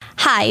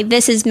Hi,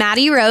 this is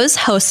Maddie Rose,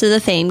 host of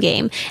the Fame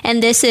Game,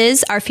 and this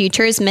is Our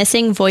Future is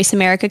Missing Voice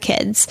America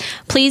Kids.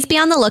 Please be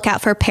on the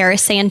lookout for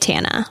Paris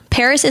Santana.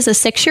 Paris is a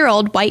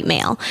 6-year-old white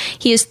male.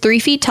 He is 3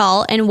 feet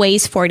tall and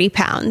weighs 40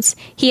 pounds.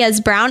 He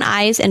has brown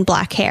eyes and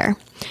black hair.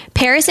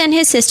 Paris and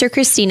his sister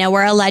Christina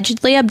were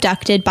allegedly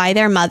abducted by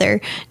their mother,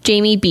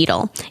 Jamie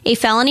Beadle. A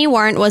felony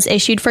warrant was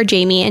issued for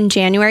Jamie in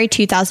January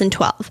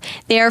 2012.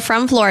 They are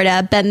from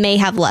Florida but may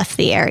have left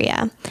the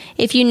area.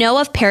 If you know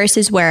of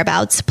Paris's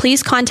whereabouts,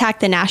 please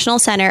contact the National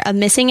Center of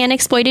Missing and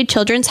Exploited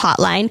Children's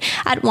hotline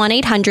at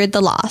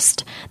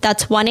 1-800-THE-LOST.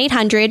 That's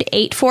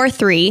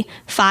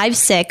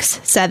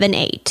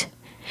 1-800-843-5678.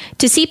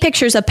 To see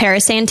pictures of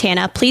Paris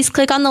Santana, please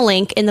click on the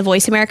link in the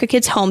Voice America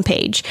Kids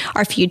homepage,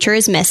 Our Future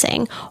is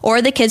Missing,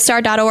 or the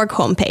kidstar.org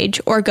homepage,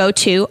 or go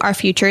to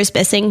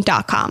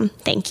ourfutureismissing.com.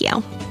 Thank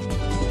you.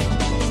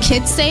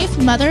 Kids safe,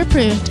 mother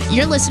approved.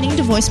 You're listening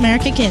to Voice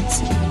America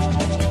Kids.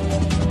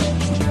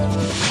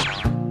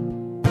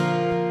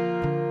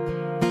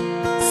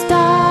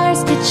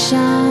 Stars could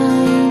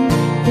shine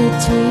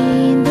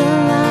between the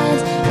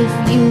lines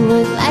if you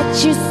would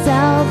let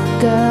yourself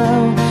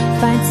go.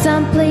 Find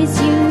someplace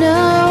you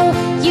know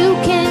you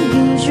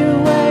can use your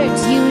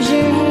words, use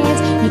your hands.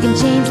 You can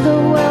change the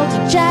world, you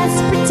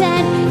just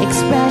pretend.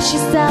 Express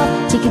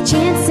yourself, take a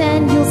chance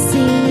and you'll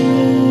see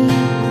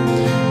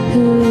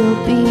who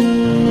you'll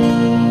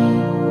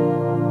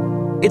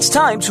be. It's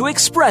time to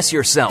express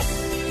yourself,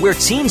 where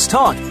teens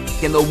talk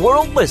and the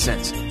world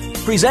listens.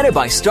 Presented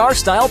by Star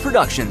Style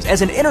Productions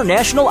as an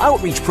international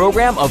outreach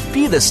program of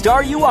Be the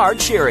Star You Are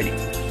charity.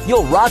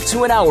 You'll rock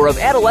to an hour of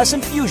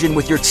adolescent fusion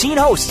with your teen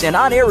hosts and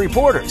on-air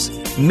reporters.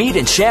 Meet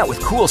and chat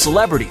with cool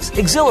celebrities,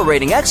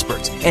 exhilarating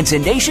experts, and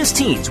tenacious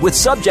teens with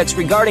subjects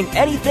regarding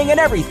anything and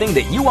everything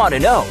that you want to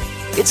know.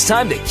 It's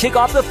time to kick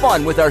off the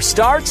fun with our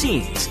star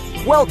teens.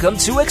 Welcome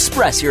to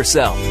Express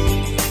Yourself.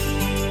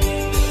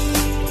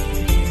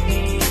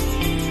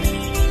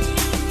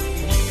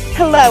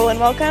 Hello and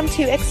welcome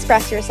to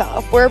Express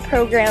Yourself. We're a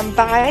program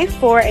by,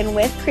 for, and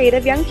with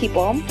creative young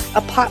people,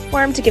 a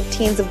platform to give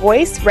teens a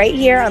voice right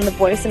here on the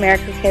Voice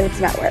America Kids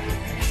Network.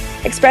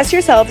 Express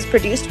Yourself is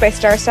produced by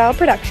Star Style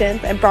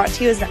Productions and brought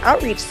to you as an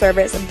outreach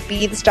service of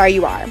Be the Star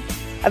You Are,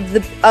 of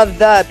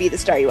the Be the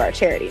Star You Are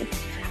charity.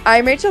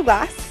 I'm Rachel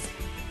Glass.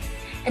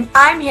 And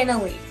I'm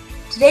Hannah Lee.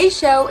 Today's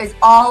show is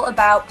all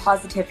about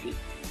positivity.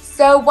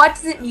 So what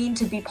does it mean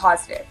to be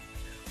positive?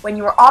 When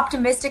you are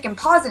optimistic and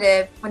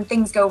positive, when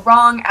things go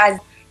wrong, as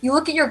you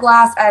look at your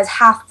glass as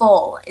half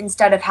full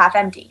instead of half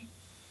empty.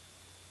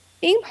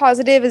 Being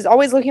positive is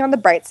always looking on the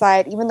bright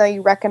side, even though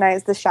you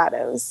recognize the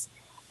shadows.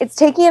 It's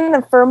taking an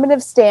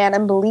affirmative stand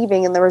and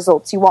believing in the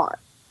results you want.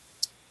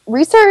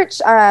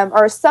 Research,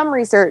 or some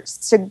research,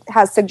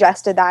 has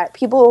suggested that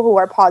people who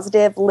are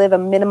positive live a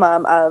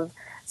minimum of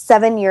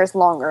 7 years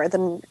longer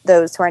than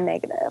those who are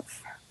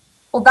negative.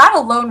 Well, that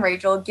alone,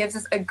 Rachel, gives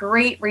us a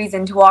great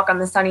reason to walk on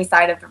the sunny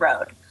side of the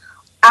road.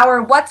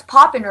 Our What's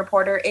Poppin'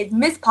 reporter is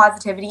Miss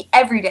Positivity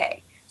every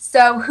day.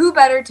 So who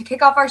better to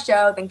kick off our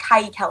show than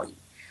Kai Kelly?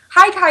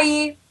 Hi,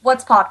 Kai.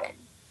 What's poppin'?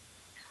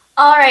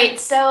 All right,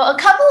 so a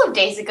couple of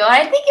days ago, and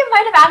I think it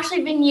might have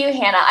actually been you,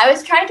 Hannah, I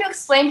was trying to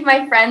explain to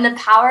my friend the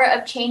power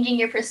of changing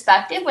your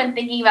perspective when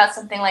thinking about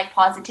something like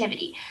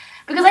positivity.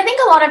 Because I think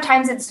a lot of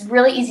times it's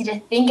really easy to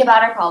think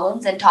about our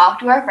problems and talk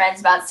to our friends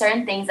about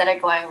certain things that are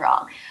going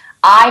wrong.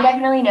 I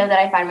definitely know that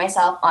I find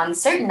myself on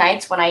certain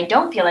nights when I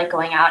don't feel like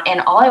going out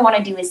and all I want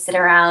to do is sit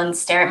around,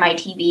 stare at my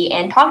TV,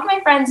 and talk to my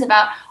friends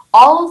about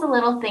all of the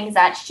little things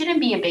that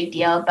shouldn't be a big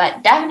deal,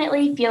 but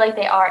definitely feel like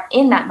they are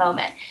in that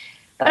moment.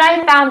 But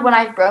I found when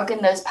I've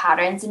broken those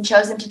patterns and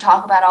chosen to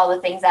talk about all the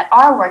things that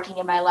are working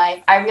in my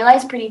life, I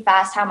realized pretty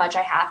fast how much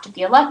I have to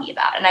feel lucky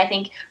about. And I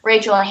think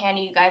Rachel and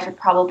Hannah, you guys would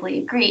probably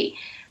agree.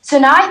 So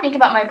now I think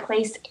about my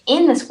place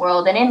in this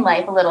world and in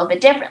life a little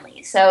bit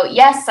differently. So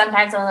yes,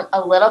 sometimes I'm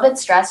a little bit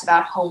stressed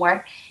about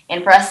homework,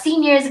 and for us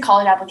seniors,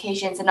 college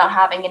applications, and not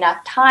having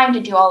enough time to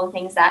do all the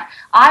things that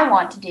I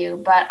want to do,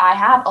 but I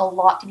have a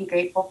lot to be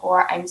grateful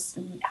for. I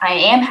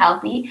am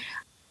healthy.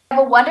 I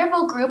have a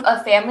wonderful group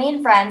of family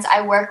and friends.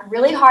 I work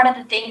really hard at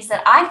the things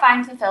that I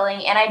find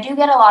fulfilling, and I do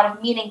get a lot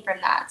of meaning from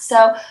that.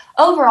 So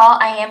overall,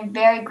 I am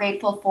very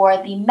grateful for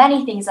the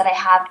many things that I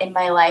have in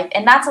my life,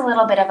 and that's a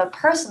little bit of a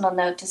personal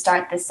note to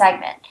start this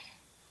segment.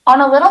 On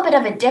a little bit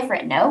of a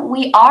different note,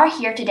 we are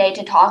here today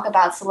to talk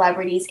about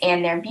celebrities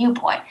and their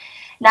viewpoint.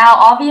 Now,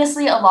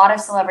 obviously, a lot of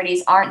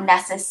celebrities aren't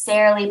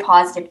necessarily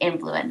positive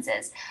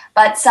influences,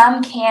 but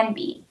some can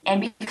be.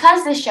 And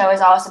because this show is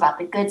also about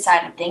the good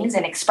side of things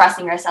and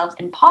expressing ourselves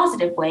in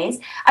positive ways,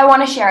 I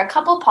want to share a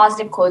couple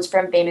positive quotes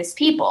from famous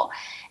people.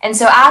 And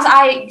so as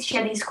I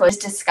share these quotes,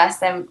 discuss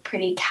them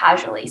pretty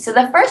casually. So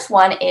the first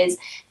one is,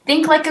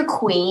 think like a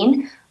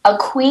queen. A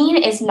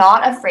queen is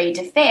not afraid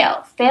to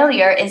fail.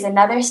 Failure is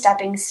another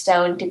stepping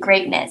stone to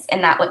greatness.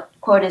 And that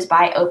quote is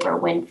by Oprah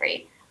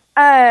Winfrey.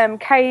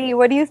 Kai,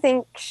 what do you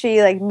think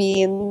she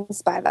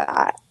means by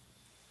that?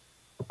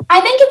 I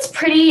think it's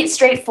pretty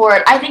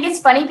straightforward. I think it's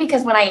funny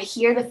because when I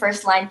hear the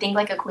first line, think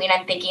like a queen,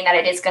 I'm thinking that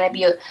it is going to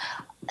be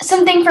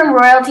something from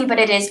royalty, but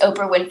it is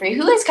Oprah Winfrey,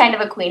 who is kind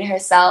of a queen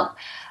herself.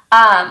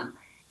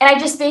 And I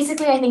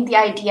think the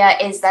idea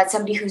is that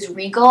somebody who's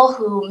regal,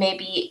 who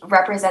maybe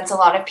represents a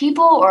lot of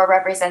people or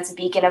represents a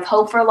beacon of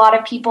hope for a lot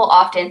of people,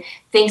 often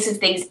thinks of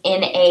things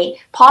in a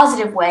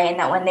positive way, and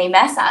that when they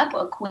mess up,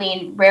 a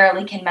queen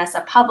rarely can mess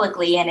up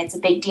publicly, and it's a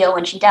big deal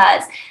when she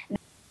does.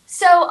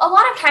 So a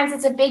lot of times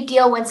it's a big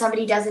deal when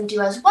somebody doesn't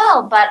do as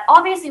well, but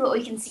obviously what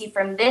we can see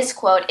from this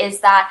quote is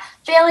that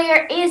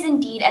failure is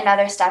indeed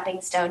another stepping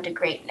stone to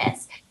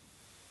greatness.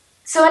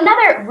 So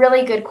another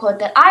really good quote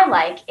that I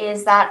like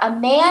is that a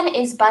man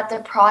is but the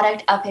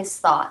product of his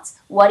thoughts,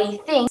 what he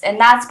thinks, and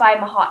that's by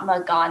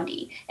Mahatma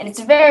Gandhi. And it's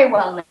a very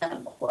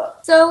well-known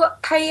quote. So,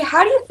 Heidi,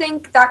 how do you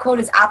think that quote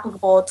is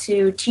applicable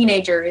to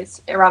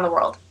teenagers around the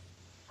world?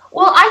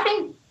 Well, I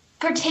think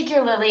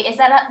particularly is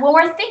that when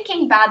we're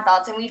thinking bad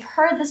thoughts, and we've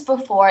heard this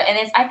before,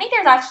 and I think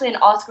there's actually an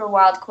Oscar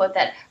Wilde quote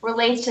that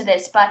relates to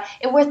this, but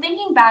if we're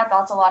thinking bad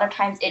thoughts, a lot of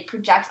times it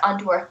projects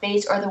onto our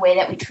face or the way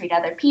that we treat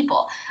other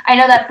people. I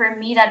know that for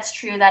me, that's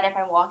true, that if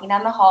I'm walking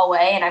down the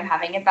hallway and I'm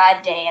having a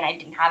bad day and I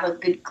didn't have a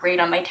good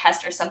grade on my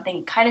test or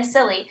something kind of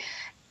silly,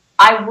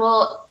 I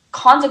will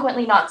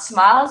consequently not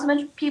smile as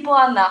much people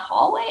on the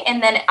hallway,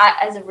 and then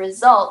as a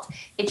result,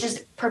 it's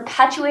just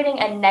perpetuating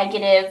a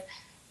negative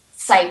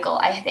cycle,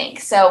 I think.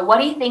 So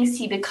what he thinks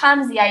he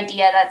becomes, the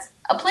idea that's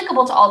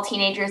applicable to all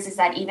teenagers, is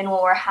that even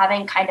when we're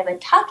having kind of a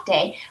tough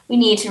day, we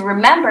need to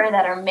remember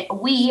that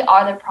we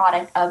are the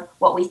product of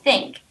what we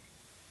think.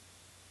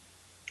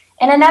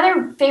 And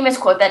another famous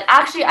quote that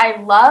actually I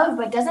love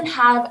but doesn't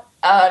have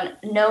a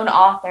known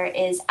author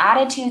is,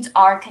 "Attitudes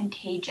are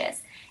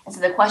contagious." And so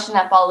the question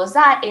that follows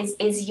that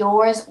is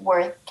yours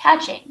worth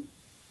catching?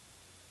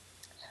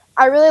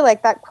 I really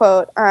like that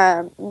quote.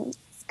 That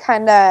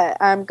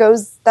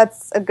goes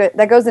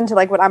into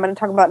like what I'm going to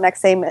talk about next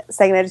segment.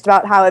 It's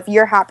about how if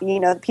you're happy,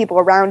 the people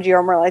around you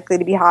are more likely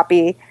to be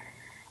happy,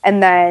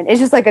 and then it's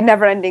just like a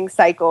never-ending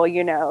cycle,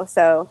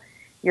 so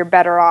you're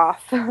better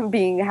off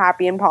being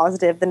happy and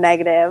positive than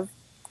negative.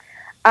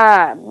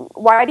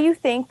 Why do you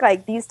think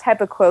like these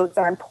type of quotes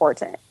are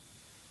important?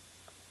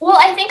 Well,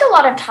 I think a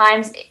lot of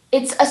times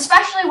it's,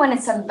 especially when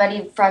it's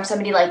somebody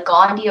like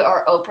Gandhi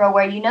or Oprah,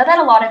 where you know that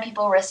a lot of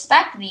people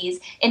respect these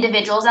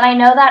individuals. And I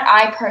know that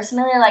I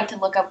personally like to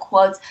look up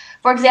quotes.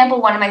 For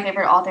example, one of my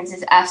favorite authors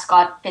is F.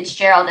 Scott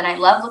Fitzgerald, and I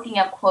love looking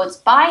up quotes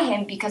by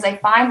him because I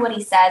find what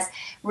he says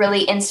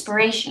really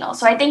inspirational.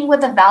 So I think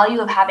with the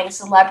value of having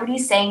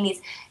celebrities saying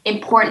these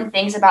important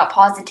things about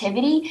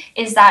positivity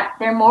is that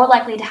they're more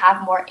likely to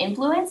have more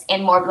influence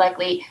and more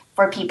likely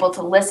for people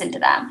to listen to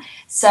them.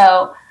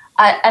 So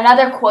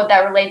another quote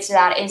that relates to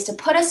that is to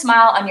put a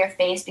smile on your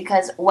face,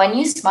 because when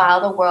you smile,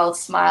 the world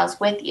smiles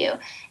with you. And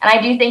I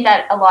do think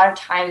that a lot of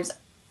times,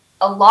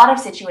 a lot of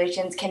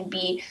situations can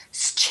be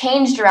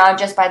changed around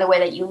just by the way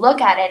that you look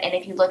at it. And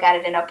if you look at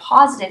it in a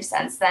positive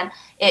sense, then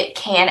it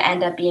can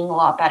end up being a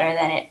lot better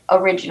than it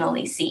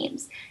originally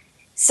seems.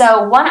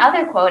 So one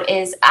other quote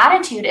is,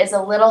 "Attitude is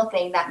a little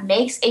thing that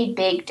makes a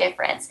big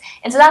difference."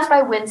 And so that's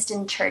by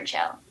Winston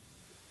Churchill.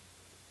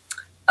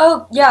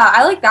 Oh, yeah,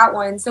 I like that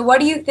one. So what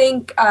do you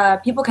think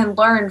people can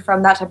learn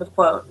from that type of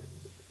quote?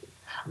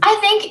 I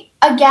think,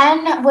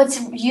 again, what's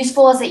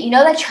useful is that you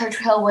know that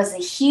Churchill was a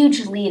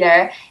huge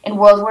leader in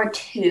World War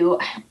II.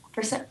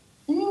 For some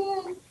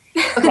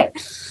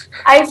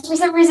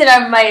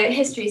reason, my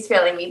history is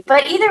failing me.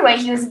 But either way,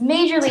 he was a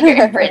major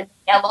leader in Britain.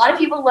 A lot of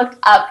people looked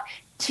up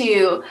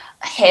to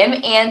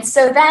him. And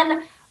so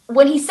then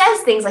when he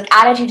says things like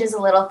attitude is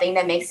a little thing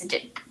that makes a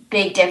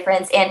big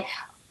difference, and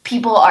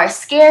people are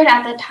scared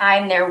at the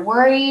time, they're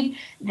worried,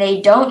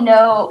 they don't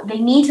know, they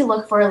need to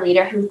look for a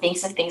leader who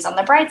thinks of things on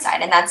the bright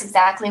side. And that's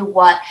exactly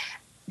what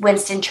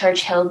Winston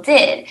Churchill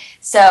did.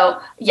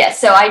 So, yes,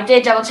 so I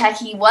did double check.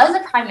 He was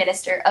a prime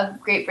minister of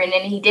Great Britain,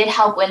 and he did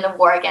help win the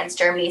war against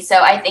Germany. So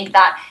I think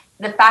that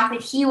the fact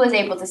that he was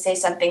able to say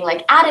something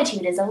like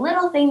attitude is a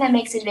little thing that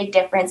makes a big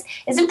difference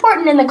is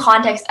important in the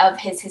context of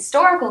his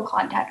historical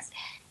context,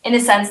 in the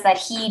sense that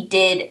he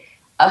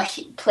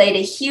played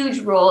a huge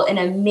role in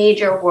a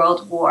major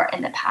world war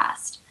in the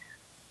past.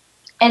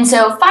 And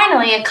so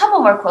finally, a couple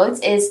more quotes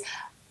is,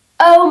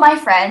 "Oh, my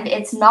friend,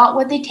 it's not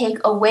what they take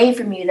away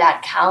from you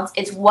that counts,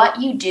 it's what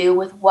you do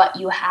with what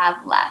you have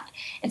left."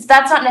 And so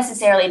that's not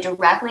necessarily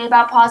directly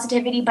about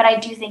positivity, but I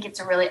do think it's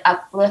a really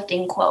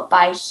uplifting quote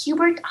by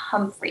Hubert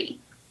Humphrey.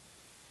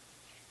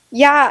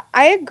 Yeah,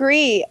 I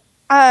agree.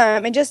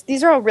 And just,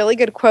 these are all really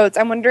good quotes.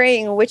 I'm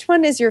wondering, which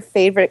one is your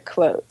favorite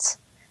quote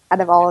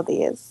out of all of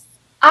these?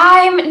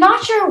 I'm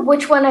not sure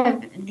which one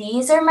of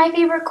these are my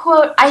favorite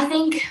quote. I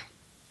think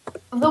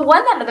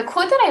the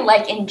quote that I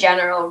like in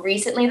general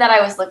recently that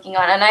I was looking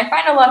on, and I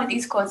find a lot of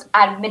these quotes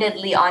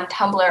admittedly on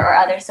Tumblr or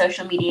other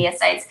social media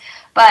sites,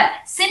 but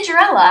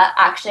Cinderella,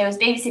 actually, I was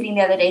babysitting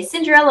the other day,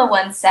 Cinderella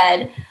once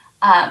said,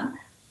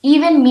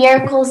 "Even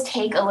miracles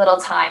take a little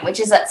time," which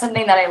is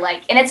something that I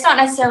like. And it's not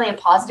necessarily a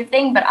positive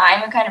thing, but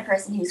I'm a kind of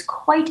person who's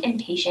quite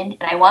impatient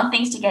and I want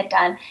things to get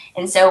done.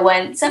 And so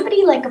when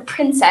somebody like a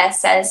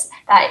princess says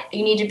that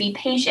you need to be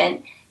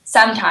patient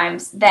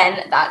sometimes,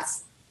 then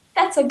that's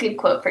that's a good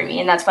quote for me,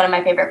 and that's one of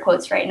my favorite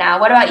quotes right now.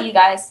 What about you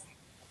guys?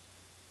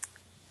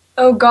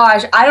 Oh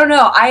gosh, I don't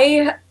know.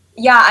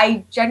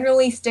 I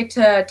generally stick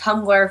to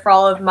Tumblr for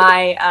all of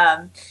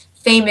my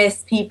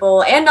famous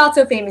people and not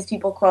so famous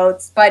people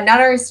quotes, but none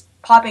are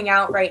popping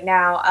out right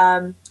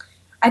now.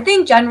 I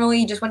think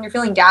generally just when you're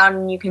feeling down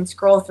and you can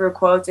scroll through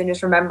quotes and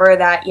just remember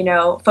that,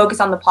 focus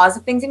on the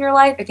positive things in your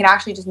life, it can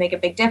actually just make a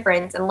big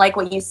difference. And like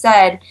what you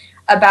said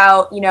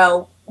about,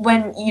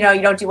 when, you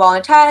don't do well on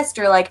a test,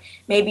 or like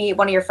maybe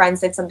one of your friends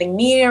said something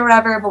mean or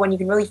whatever, but when you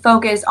can really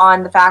focus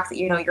on the fact that,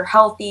 you're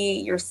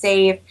healthy, you're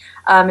safe,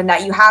 and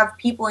that you have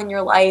people in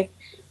your life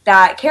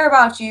that care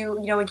about you,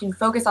 when you can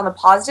focus on the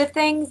positive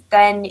things,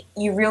 then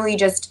you really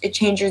it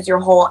changes your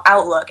whole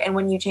outlook. And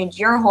when you change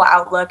your whole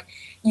outlook,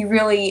 you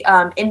really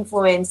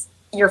influence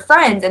your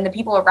friends and the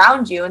people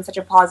around you in such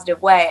a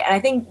positive way. And I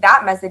think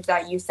that message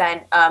that you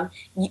sent,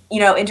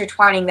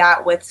 intertwining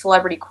that with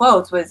celebrity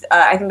quotes was,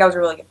 I think that was a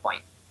really good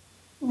point.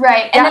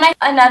 Right. And then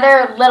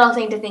another little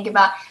thing to think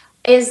about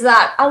is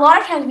that a lot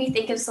of times we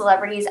think of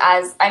celebrities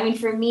as,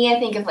 for me, I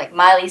think of like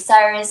Miley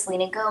Cyrus,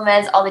 Selena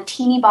Gomez, all the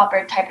teeny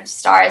bopper type of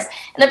stars.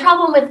 And the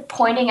problem with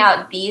pointing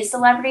out these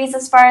celebrities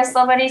as far as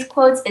celebrities'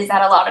 quotes is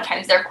that a lot of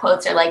times their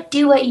quotes are like,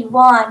 do what you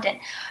want,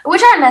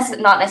 which are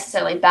not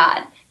necessarily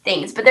bad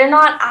things, but they're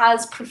not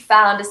as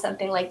profound as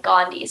something like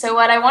Gandhi. So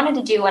what I wanted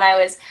to do when I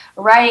was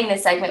writing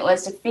this segment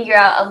was to figure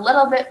out a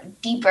little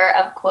bit deeper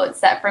of quotes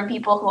that from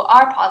people who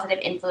are positive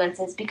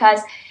influences,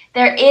 because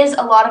there is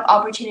a lot of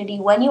opportunity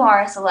when you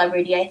are a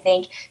celebrity, I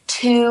think,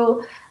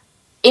 to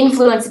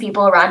influence the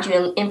people around you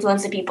and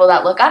influence the people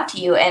that look up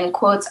to you. And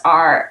quotes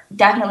are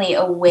definitely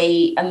a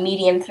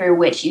medium through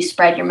which you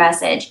spread your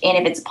message. And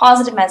if it's a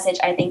positive message,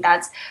 I think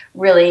that's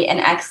really an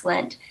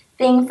excellent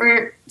thing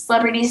for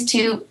celebrities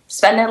to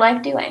spend their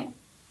life doing.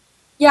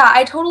 Yeah,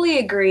 I totally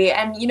agree.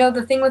 And,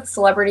 the thing with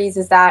celebrities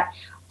is that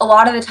a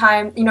lot of the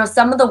time,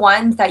 some of the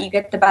ones that you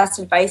get the best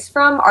advice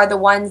from are the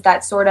ones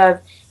that sort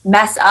of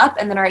mess up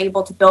and then are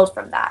able to build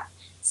from that.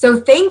 So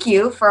thank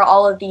you for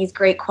all of these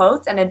great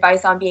quotes and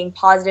advice on being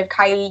positive.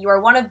 Kylie, you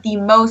are one of the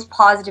most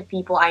positive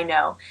people I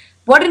know.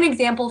 What an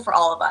example for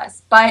all of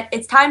us. But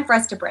it's time for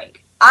us to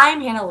break.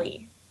 I'm Hannah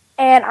Lee.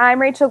 And I'm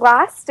Rachel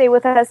Glass. Stay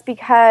with us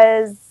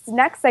because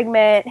next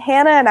segment,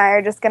 Hannah and I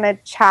are just going to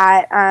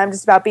chat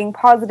just about being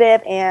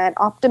positive and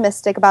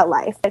optimistic about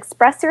life.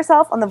 Express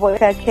yourself on the Voice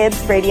America Kids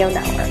Radio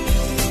Network.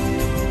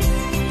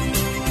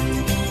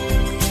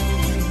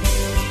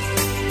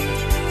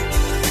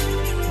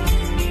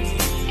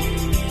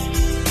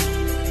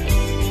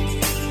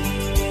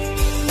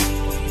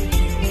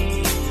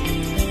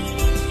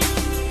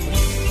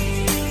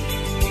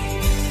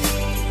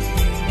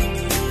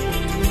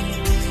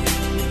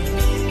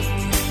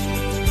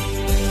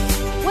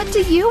 What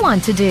do you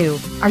want to do?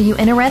 Are you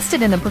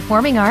interested in the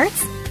performing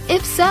arts?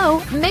 If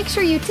so, make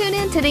sure you tune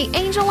in to the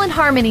Angel and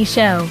Harmony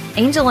Show.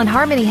 Angel and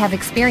Harmony have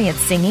experience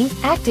singing,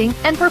 acting,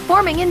 and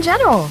performing in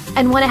general,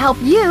 and want to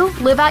help you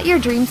live out your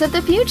dreams of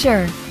the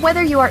future.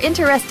 Whether you are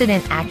interested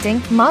in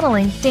acting,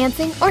 modeling,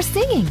 dancing, or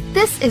singing,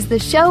 this is the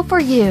show for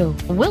you.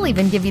 We'll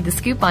even give you the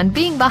scoop on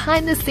being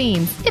behind the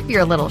scenes if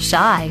you're a little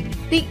shy.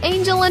 The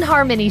Angel and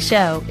Harmony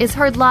Show is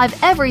heard live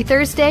every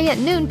Thursday at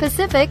noon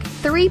Pacific,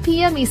 3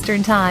 p.m.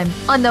 Eastern Time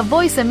on the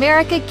Voice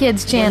America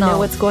Kids channel. Want to know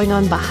what's going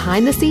on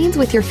behind the scenes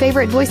with your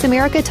favorite Voice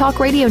America Talk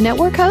Radio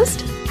Network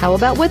host? How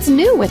about what's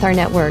new with our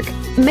network?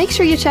 Make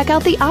sure you check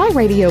out the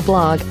iRadio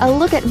blog, a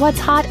look at what's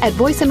hot at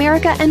Voice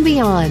America and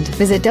beyond.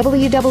 Visit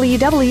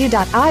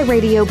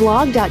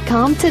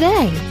www.iradioblog.com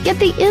today. Get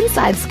the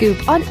inside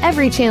scoop on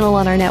every channel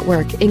on our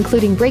network,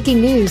 including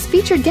breaking news,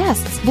 featured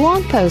guests,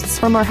 blog posts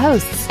from our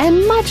hosts,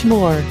 and much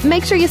more.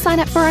 Make sure you sign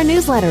up for our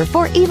newsletter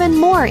for even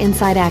more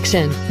inside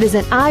action.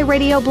 Visit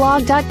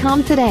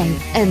iradioblog.com today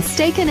and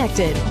stay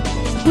connected.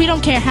 We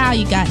don't care how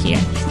you got here.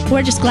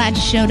 We're just glad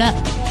you showed up.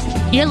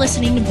 You're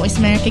listening to Voice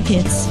America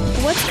Kids.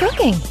 What's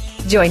cooking?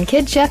 Join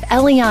Kid Chef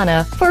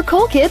Eliana for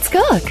Cool Kids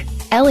Cook.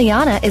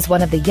 Eliana is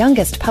one of the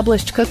youngest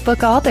published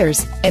cookbook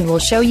authors and will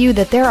show you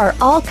that there are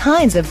all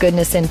kinds of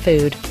goodness in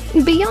food,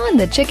 beyond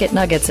the chicken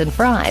nuggets and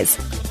fries.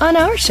 On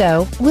our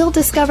show, we'll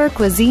discover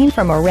cuisine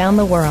from around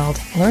the world,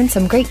 learn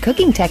some great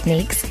cooking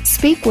techniques,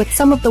 speak with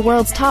some of the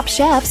world's top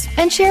chefs,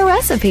 and share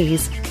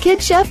recipes.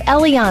 Kid Chef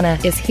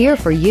Eliana is here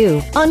for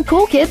you on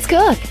Cool Kids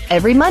Cook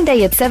every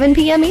Monday at 7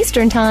 p.m.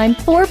 Eastern Time,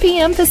 4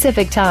 p.m.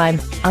 Pacific Time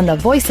on the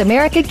Voice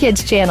America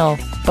Kids channel.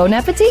 Bon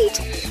appetit!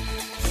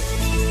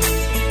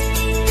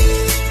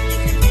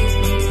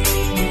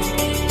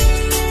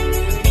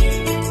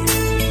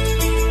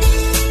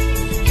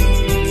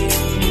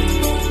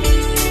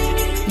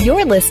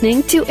 You're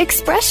listening to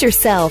Express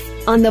Yourself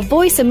on the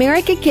Voice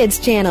America Kids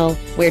channel,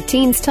 where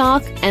teens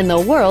talk and the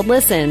world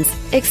listens.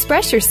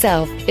 Express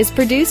Yourself is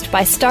produced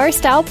by Star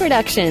Style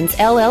Productions,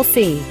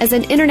 LLC, as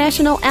an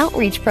international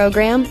outreach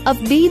program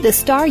of Be the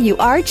Star You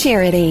Are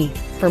charity.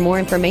 For more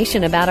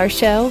information about our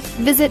show,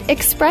 visit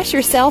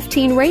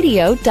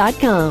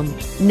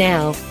ExpressYourselfTeenRadio.com.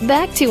 Now,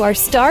 back to our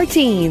star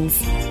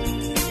teens.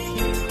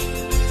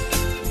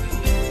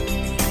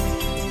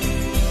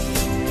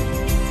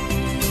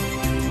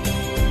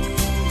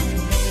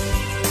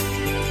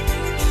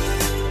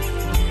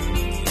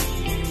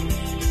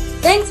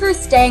 Thanks for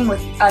staying with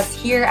us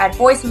here at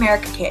Voice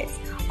America Kids.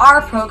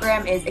 Our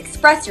program is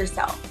Express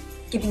Yourself,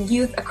 giving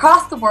youth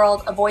across the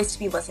world a voice to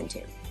be listened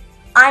to.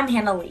 I'm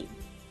Hannah Lee.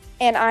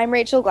 And I'm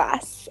Rachel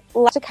Glass.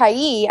 Let's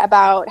talk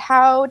about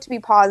how to be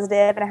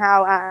positive and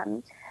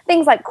how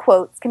things like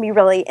quotes can be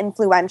really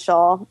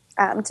influential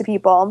to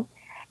people.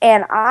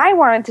 And I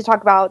wanted to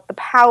talk about the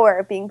power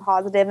of being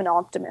positive and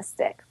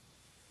optimistic.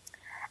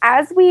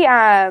 As we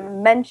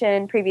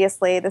mentioned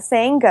previously, the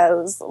saying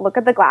goes, look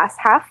at the glass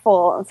half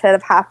full instead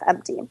of half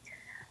empty.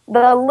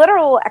 The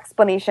literal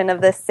explanation of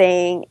this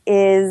saying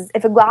is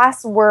if a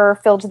glass were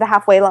filled to the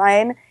halfway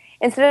line,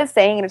 instead of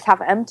saying it is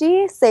half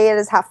empty, say it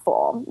is half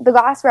full. The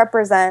glass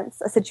represents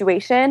a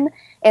situation,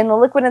 and the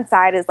liquid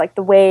inside is like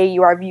the way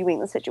you are viewing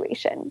the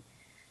situation.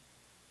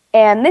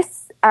 And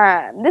this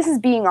is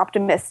being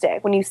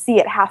optimistic when you see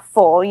it half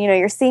full. You know,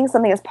 you're seeing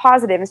something as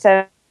positive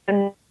instead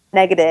of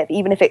negative,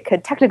 even if it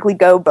could technically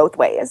go both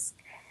ways.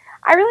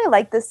 I really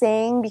like this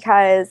saying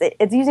because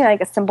it's using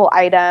like a simple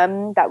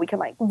item that we can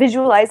like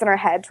visualize in our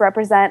head to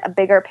represent a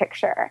bigger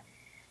picture.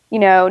 You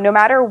know, no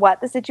matter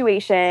what the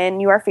situation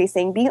you are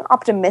facing, being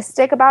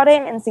optimistic about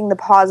it and seeing the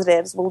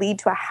positives will lead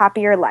to a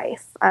happier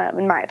life,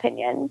 in my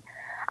opinion.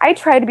 I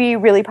try to be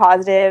really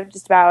positive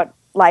just about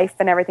life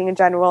and everything in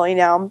general, you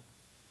know.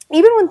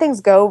 Even when things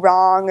go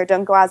wrong or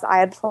don't go as I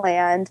had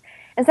planned,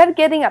 instead of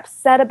getting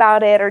upset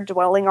about it or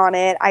dwelling on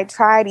it, I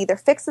try to either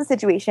fix the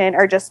situation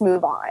or just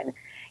move on.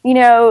 You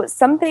know,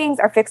 some things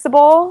are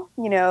fixable.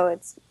 You know,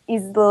 it's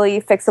easily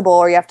fixable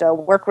or you have to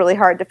work really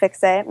hard to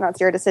fix it, and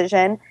that's your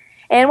decision.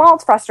 And while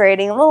it's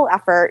frustrating, a little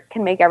effort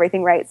can make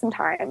everything right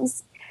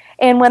sometimes.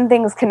 And when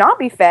things cannot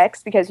be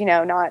fixed, because, you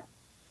know, not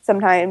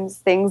sometimes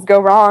things go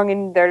wrong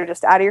and they're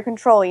just out of your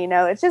control, you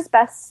know, it's just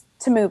best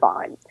to move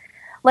on.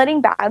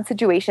 Letting bad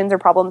situations or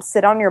problems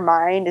sit on your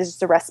mind is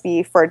just a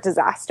recipe for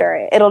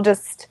disaster. It'll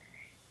just,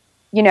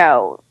 you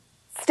know,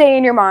 stay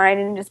in your mind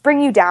and just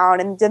bring you down.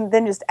 And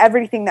then just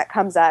everything that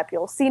comes up,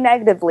 you'll see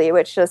negatively,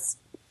 which just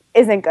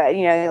isn't good.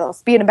 You know, you'll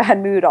be in a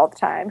bad mood all the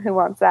time. Who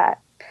wants that?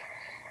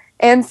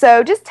 And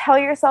so just tell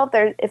yourself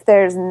if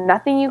there's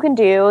nothing you can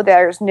do,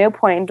 there's no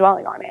point in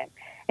dwelling on it.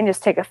 And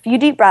just take a few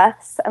deep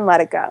breaths and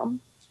let it go.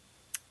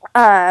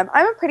 I'm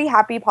a pretty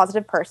happy,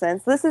 positive person,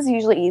 so this is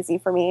usually easy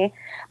for me.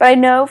 But I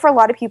know for a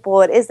lot of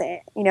people it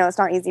isn't. You know, it's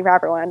not easy for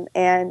everyone.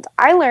 And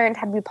I learned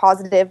how to be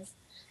positive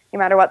no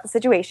matter what the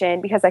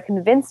situation because I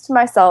convinced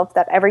myself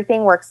that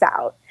everything works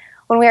out.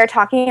 When we were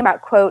talking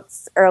about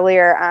quotes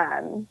earlier,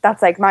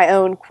 that's like my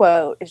own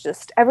quote is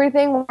just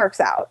everything works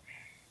out.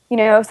 You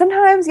know,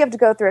 sometimes you have to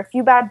go through a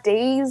few bad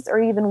days or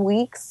even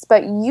weeks,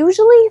 but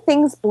usually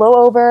things blow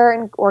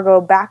over or go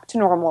back to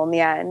normal in the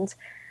end.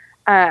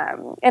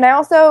 And I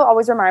also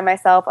always remind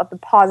myself of the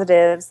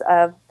positives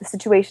of the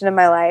situation in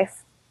my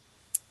life,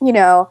 you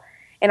know,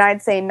 and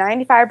I'd say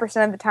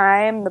 95% of the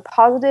time, the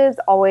positives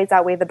always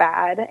outweigh the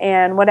bad,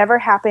 and whatever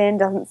happened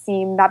doesn't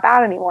seem that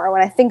bad anymore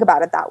when I think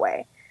about it that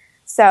way.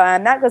 So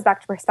that goes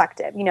back to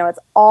perspective. You know, it's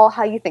all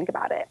how you think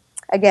about it.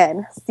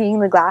 Again, seeing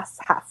the glass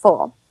half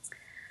full.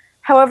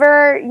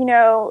 However, you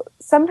know,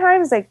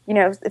 sometimes, like, you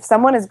know, if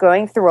someone is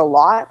going through a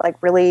lot,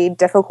 like really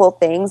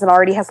difficult things and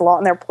already has a lot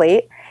on their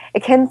plate,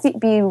 it can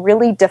be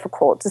really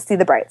difficult to see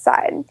the bright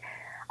side.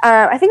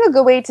 I think a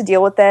good way to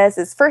deal with this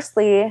is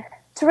firstly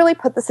to really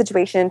put the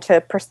situation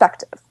into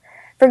perspective.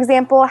 For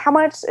example, how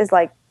much is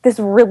like this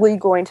really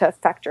going to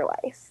affect your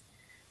life?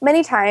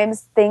 Many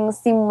times things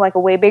seem like a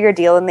way bigger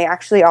deal than they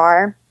actually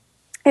are.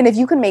 And if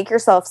you can make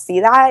yourself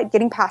see that,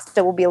 getting past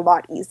it will be a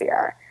lot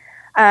easier.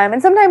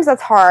 And sometimes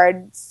that's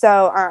hard.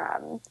 So,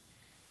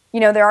 you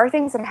know, there are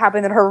things that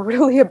happen that are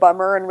really a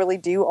bummer and really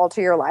do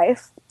alter your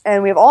life.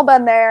 And we've all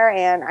been there,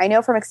 and I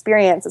know from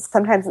experience that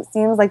sometimes it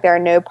seems like there are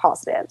no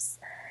positives.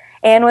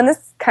 And when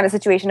this kind of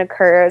situation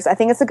occurs, I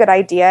think it's a good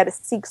idea to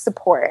seek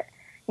support.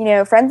 You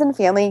know, friends and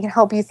family can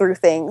help you through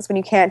things when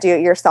you can't do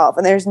it yourself,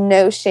 and there's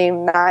no shame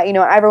in that. You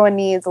know, everyone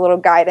needs a little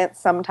guidance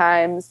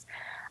sometimes.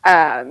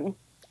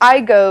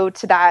 I go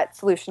to that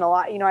solution a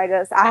lot. You know, I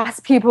just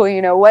ask people,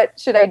 you know, what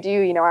should I do?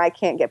 You know, I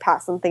can't get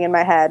past something in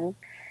my head.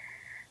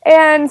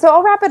 And so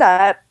I'll wrap it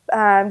up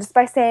just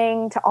by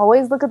saying to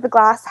always look at the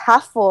glass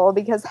half full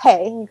because,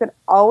 hey, you can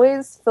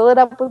always fill it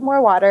up with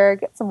more water,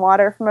 get some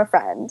water from a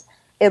friend.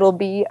 It'll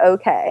be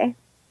okay.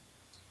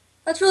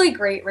 That's really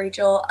great,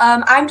 Rachel.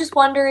 I'm just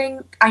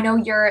wondering, I know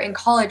you're in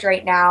college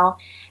right now,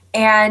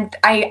 and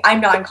I'm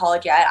not in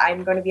college yet.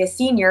 I'm going to be a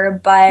senior,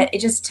 but it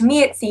just, to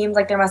me, it seems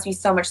like there must be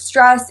so much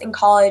stress in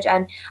college,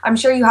 and I'm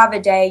sure you have a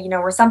day, you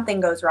know, where something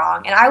goes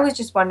wrong. And I was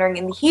just wondering,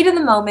 in the heat of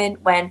the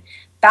moment when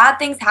bad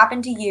things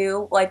happen to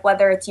you, like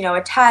whether it's, you know,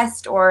 a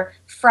test or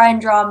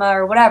friend drama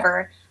or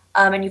whatever,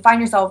 and you find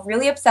yourself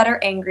really upset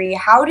or angry,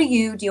 how do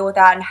you deal with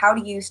that and how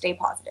do you stay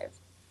positive?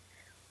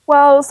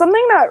 Well,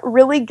 something that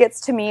really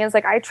gets to me is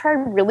like I try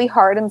really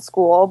hard in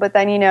school, but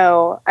then, you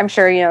know, I'm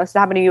sure, you know, it's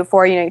happened to you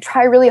before, you know, you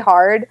try really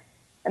hard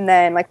and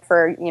then like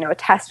for, you know, a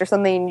test or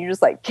something, you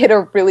just like get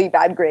a really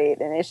bad grade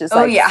and it's just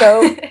like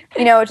so,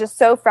 you know, it's just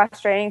so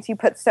frustrating. So you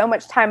put so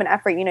much time and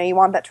effort, you know, you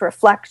want that to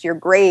reflect your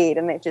grade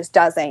and it just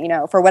doesn't, you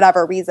know, for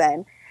whatever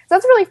reason.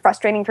 that's really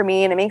frustrating for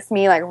me, and it makes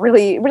me like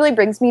really, really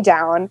brings me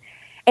down.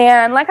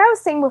 And like I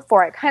was saying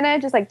before, I kind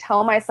of just like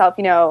tell myself,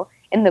 you know,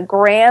 in the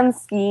grand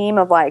scheme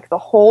of like the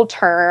whole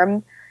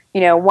term,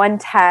 you know, one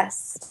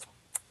test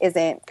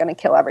isn't going to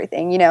kill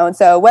everything, you know. And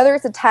so whether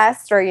it's a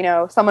test or, you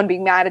know, someone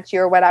being mad at you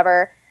or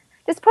whatever,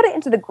 just put it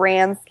into the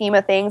grand scheme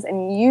of things.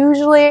 And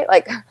usually,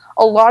 like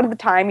a lot of the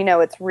time, you know,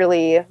 it's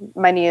really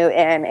minute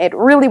and it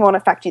really won't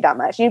affect you that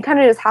much. You kind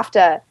of just have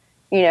to,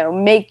 you know,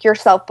 make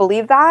yourself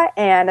believe that,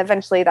 and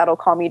eventually that'll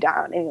calm you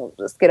down and you'll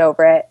just get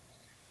over it.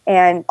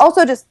 And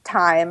also just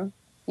time,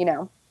 you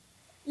know.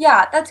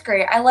 Yeah, that's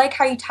great. I like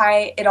how you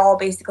tie it all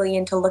basically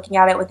into looking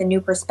at it with a new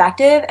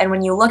perspective. And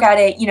when you look at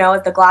it, you know,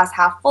 as the glass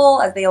half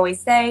full, as they always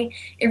say,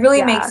 it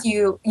really makes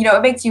you, you know,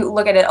 it makes you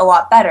look at it a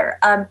lot better.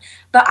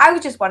 But I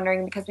was just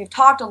wondering, because we've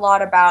talked a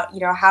lot about, you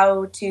know,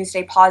 how to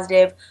stay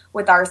positive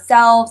with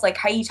ourselves, like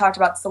how you talked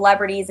about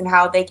celebrities and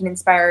how they can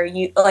inspire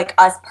you, like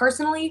us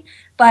personally.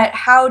 But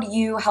how do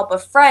you help a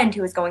friend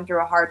who is going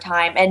through a hard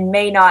time and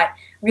may not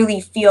really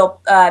feel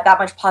that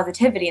much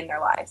positivity in their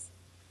lives?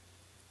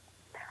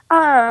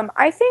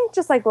 I think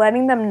just like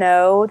letting them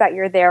know that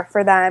you're there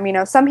for them. You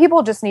know, some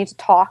people just need to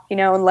talk, you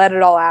know, and let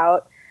it all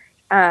out.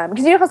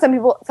 Because you know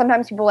how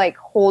sometimes people like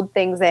hold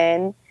things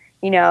in,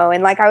 you know,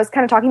 and like I was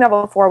kind of talking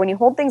about before, when you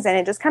hold things in,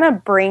 it just kind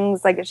of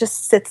brings, like, it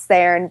just sits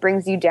there and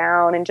brings you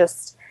down and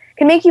just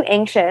can make you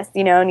anxious,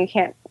 you know, and you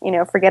can't, you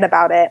know, forget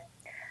about it.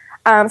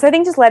 So I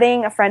think just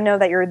letting a friend know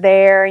that you're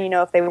there, you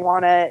know, if they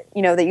want to,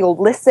 you know, that you'll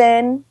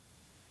listen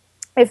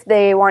if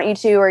they want you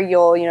to, or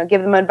you'll, you know,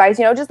 give them advice,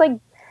 you know, just like,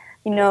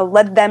 you know,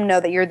 let them know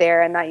that you're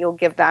there and that you'll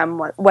give them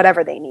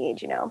whatever they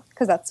need, you know,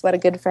 because that's what a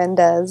good friend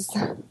does.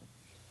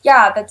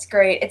 Yeah, that's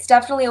great. It's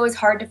definitely always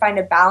hard to find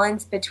a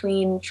balance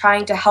between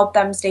trying to help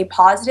them stay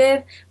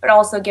positive, but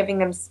also giving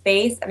them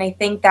space. And I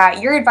think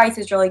that your advice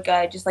is really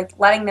good, just like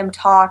letting them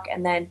talk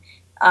and then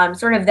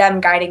sort of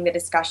them guiding the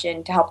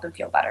discussion to help them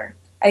feel better.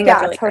 I think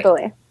that's really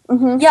totally. Great.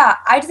 Mm-hmm. Yeah,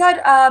 I just had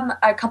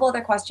a couple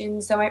other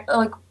questions. So I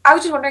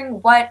was just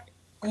wondering what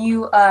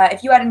you,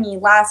 if you had any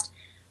last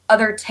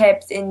other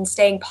tips in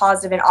staying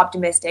positive and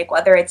optimistic,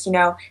 whether it's, you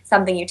know,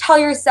 something you tell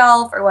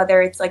yourself or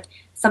whether it's like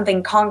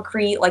something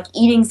concrete, like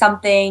eating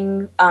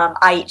something.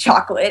 I eat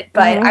chocolate,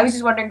 but I was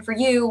just wondering for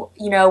you,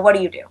 you know, what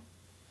do you do?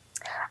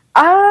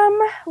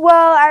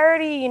 Well, I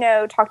already, you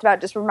know, talked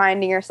about just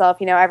reminding yourself,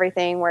 you know,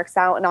 everything works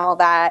out and all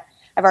that.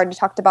 I've already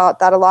talked about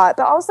that a lot,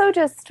 but also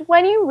just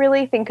when you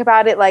really think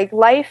about it, like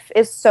life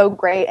is so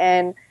great.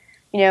 And,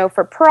 you know,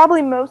 for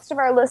probably most of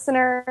our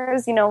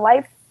listeners, you know,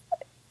 life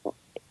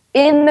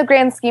in the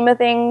grand scheme of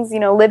things, you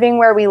know, living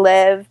where we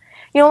live,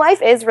 you know,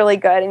 life is really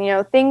good, and, you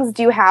know, things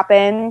do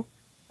happen,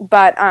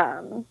 but,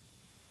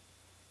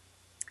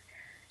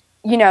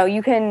 you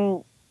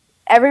know,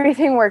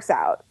 everything works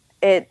out.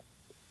 It,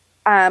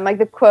 like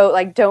the quote,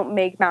 like, don't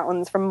make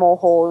mountains from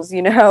molehills,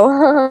 you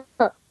know?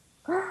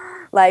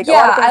 Like, a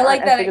lot of things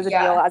aren't as big as a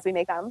deal as we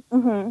make them.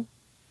 Mm-hmm.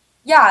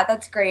 Yeah,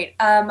 that's great.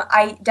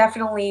 I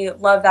definitely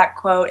love that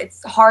quote.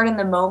 It's hard in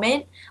the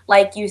moment.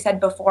 Like you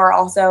said before,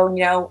 also,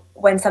 you know,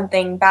 when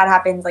something bad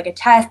happens, like a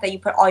test that you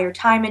put all your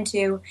time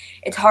into,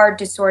 it's hard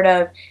to sort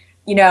of,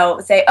 you know,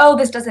 say, oh,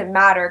 this doesn't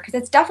matter. Because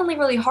it's definitely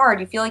really hard.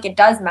 You feel like it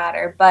does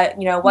matter. But,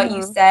 you know, what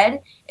you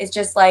said is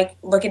just like,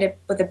 look at it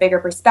with a bigger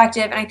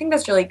perspective. And I think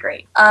that's really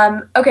great.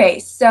 Okay,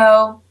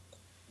 so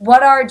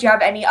do you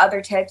have any other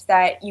tips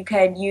that you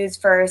could use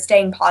for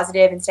staying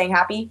positive and staying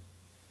happy?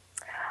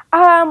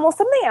 Well,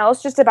 something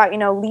else just about, you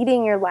know,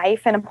 leading your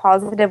life in a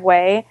positive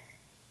way.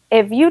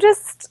 If you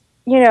just,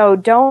 you know,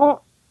 don't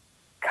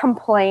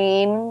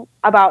complain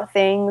about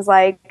things,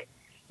 like,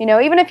 you know,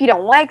 even if you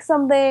don't like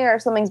something or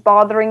something's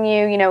bothering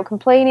you, you know,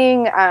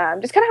 complaining,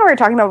 just kind of how we were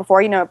talking about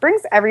before, you know, it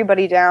brings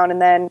everybody down.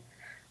 And then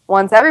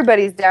once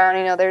everybody's down,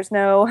 you know, there's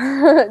no,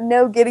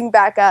 no getting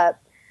back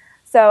up.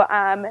 So,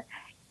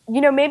 you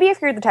know, maybe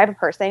if you're the type of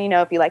person, you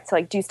know, if you like to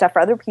like do stuff for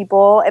other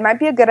people, it might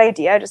be a good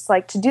idea just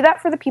like to do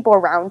that for the people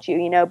around you,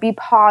 you know, be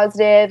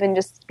positive and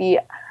just be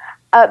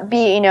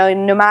upbeat, you know,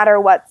 no matter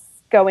what's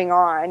going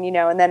on, you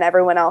know, and then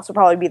everyone else will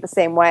probably be the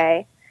same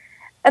way.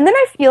 And then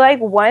I feel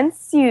like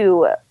once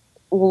you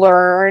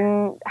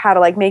learn how to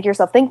like make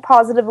yourself think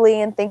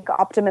positively and think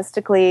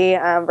optimistically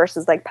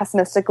versus like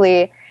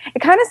pessimistically, it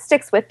kind of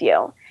sticks with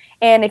you.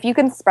 And if you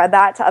can spread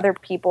that to other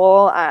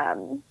people,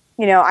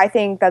 you know, I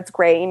think that's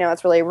great. You know,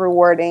 it's really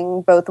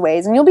rewarding both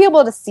ways. And you'll be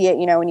able to see it,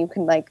 you know, when you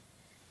can, like,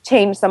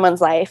 change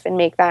someone's life and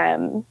make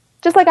them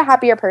just, like, a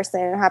happier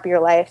person, a happier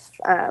life.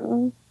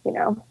 You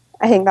know,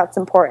 I think that's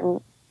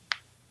important.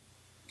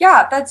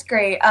 Yeah, that's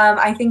great.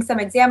 I think some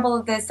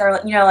examples of this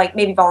are, you know, like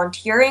maybe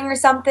volunteering or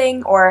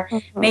something, or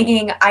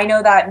I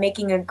know that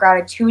making a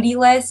gratitude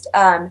list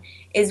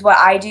is what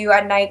I do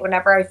at night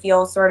whenever I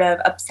feel sort of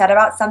upset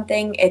about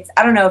something.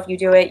 I don't know if you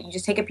do it, you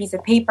just take a piece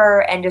of paper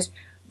and just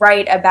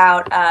write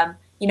about,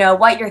 you know,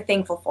 what you're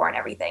thankful for and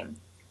everything.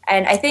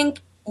 And I think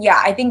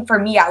for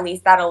me at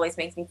least, that always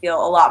makes me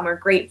feel a lot more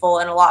grateful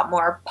and a lot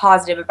more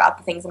positive about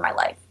the things in my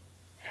life.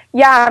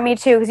 Yeah, me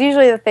too. Because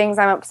usually the things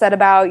I'm upset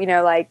about, you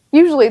know, like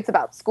usually it's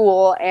about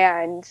school,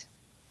 and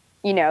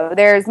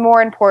there's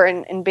more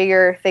important and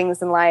bigger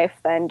things in life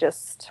than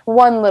just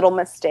one little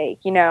mistake,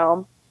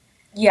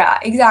 Yeah,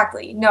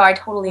 exactly. No, I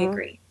totally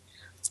agree.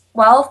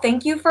 Well,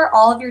 thank you for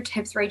all of your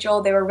tips,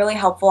 Rachel. They were really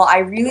helpful. I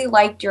really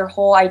liked your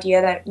whole idea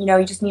that,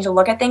 you just need to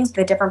look at things with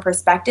a different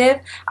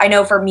perspective. I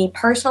know for me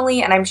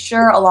personally, and I'm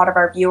sure a lot of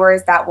our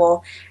viewers, that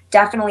will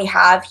definitely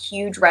have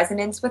huge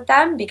resonance with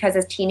them, because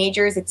as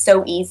teenagers, it's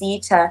so easy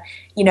to,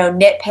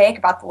 nitpick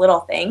about the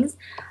little things.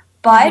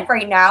 But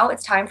right now,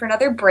 it's time for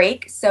another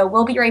break, so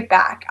we'll be right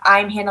back.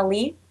 I'm Hannah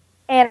Lee.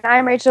 And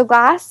I'm Rachel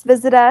Glass.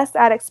 Visit us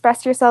at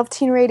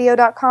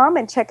expressyourselfteenradio.com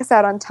and check us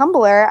out on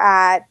Tumblr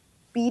at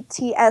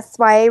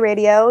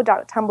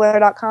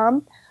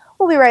btsyaradio.tumblr.com.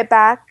 We'll be right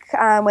back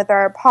with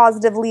our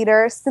positive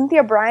leader,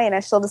 Cynthia Bryan,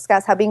 as she'll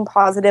discuss how being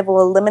positive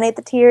will eliminate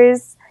the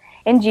tears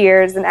and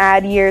jeers and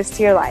add years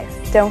to your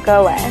life. Don't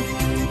go away.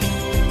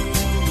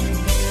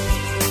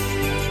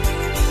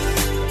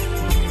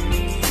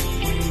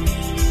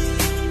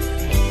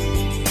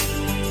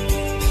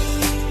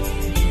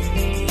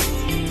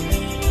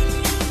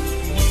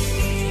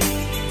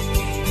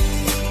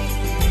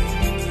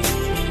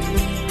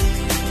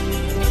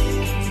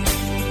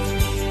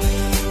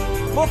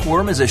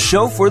 Bookworm is a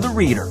show for the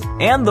reader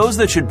and those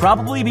that should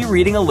probably be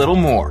reading a little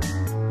more.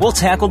 We'll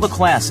tackle the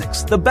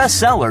classics, the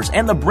bestsellers,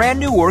 and the brand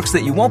new works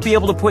that you won't be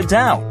able to put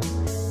down.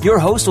 Your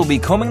host will be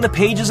combing the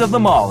pages of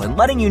them all and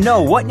letting you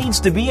know what needs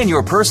to be in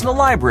your personal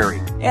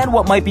library and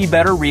what might be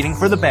better reading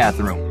for the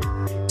bathroom.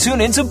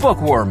 Tune into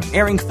Bookworm,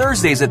 airing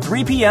Thursdays at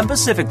 3 p.m.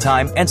 Pacific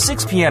Time and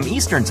 6 p.m.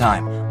 Eastern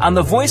Time on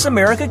the Voice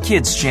America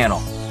Kids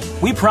channel.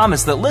 We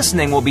promise that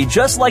listening will be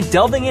just like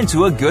delving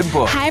into a good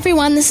book. Hi,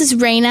 everyone. This is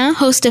Raina,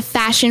 host of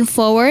Fashion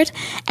Forward,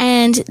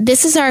 and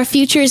this is our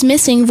Future is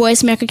Missing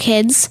Voice America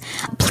Kids.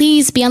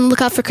 Please be on the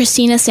lookout for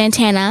Christina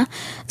Santana.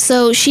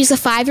 So she's a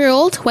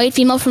 5-year-old white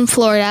female from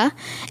Florida,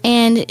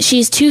 and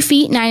she's 2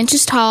 feet 9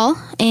 inches tall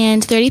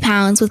and 30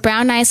 pounds with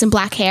brown eyes and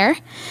black hair.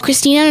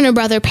 Christina and her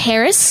brother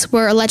Paris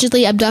were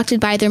allegedly abducted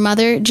by their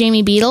mother,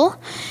 Jamie Beadle,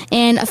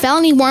 and a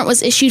felony warrant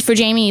was issued for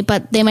Jamie,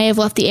 but they may have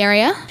left the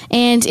area.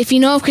 And if you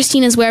know of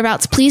Christina's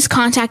whereabouts, please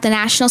contact the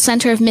National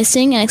Center of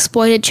Missing and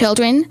Exploited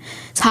Children's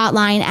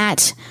hotline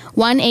at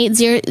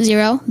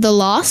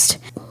 1-800-THE-LOST,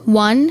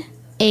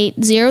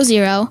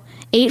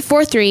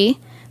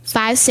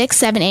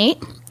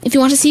 1-800-843-5678. If you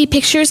want to see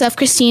pictures of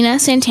Christina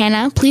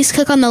Santana, please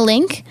click on the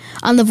link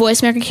on the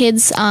Voice America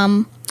Kids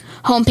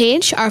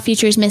homepage, Our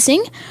Future is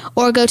Missing,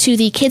 or go to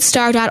the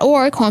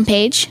kidstar.org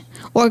homepage,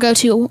 or go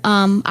to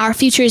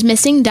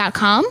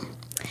ourfutureismissing.com.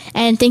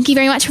 And thank you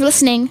very much for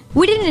listening.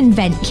 We didn't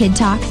invent Kid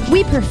Talk,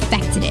 we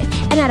perfected it,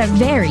 and at a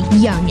very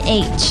young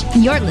age.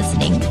 You're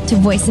listening to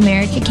Voice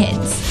America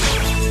Kids.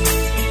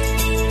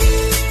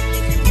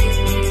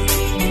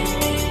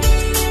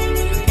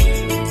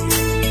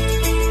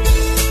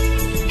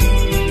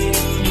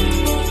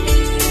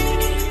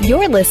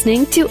 You're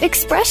listening to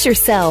Express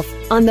Yourself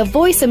on the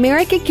Voice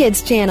America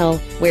Kids channel,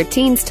 where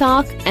teens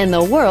talk and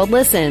the world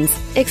listens.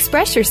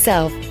 Express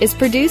Yourself is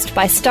produced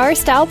by Star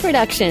Style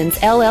Productions,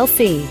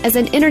 LLC, as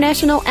an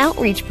international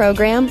outreach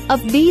program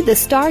of Be the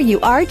Star You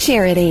Are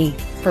charity.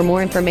 For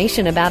more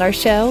information about our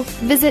show,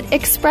 visit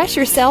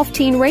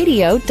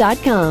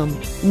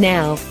expressyourselfteenradio.com.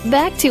 Now,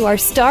 back to our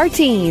star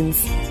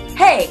teens.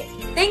 Hey,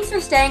 thanks for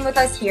staying with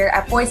us here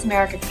at Voice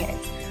America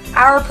Kids.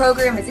 Our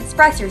program is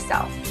Express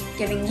Yourself,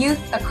 giving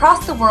youth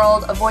across the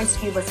world a voice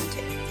to be listened to.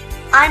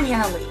 I'm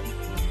Hannah Lee.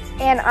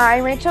 And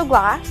I'm Rachel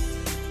Glass.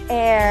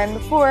 And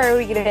before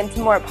we get into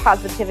more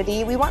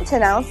positivity, we want to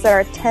announce that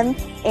our 10th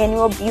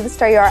annual Be the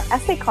Star You Are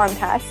essay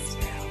contest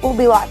will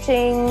be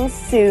launching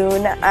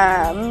soon.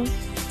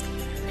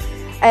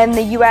 And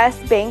the U.S.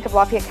 Bank of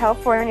Lafayette,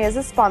 California is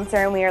a sponsor,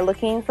 and we are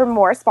looking for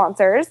more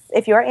sponsors.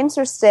 If you are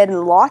interested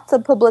in lots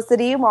of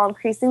publicity while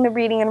increasing the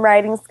reading and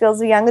writing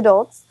skills of young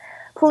adults,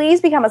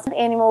 please become an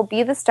annual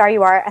Be the Star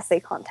You Are essay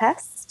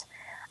contest.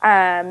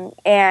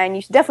 And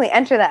you should definitely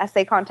enter the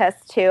essay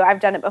contest, too. I've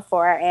done it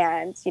before,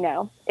 and,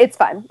 it's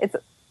fun.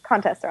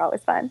 Contests are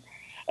always fun.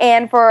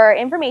 And for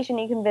information,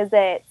 you can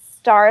visit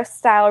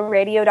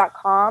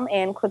starstyleradio.com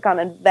and click on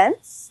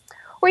events.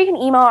 Or you can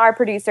email our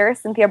producer,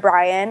 Cynthia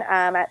Bryan,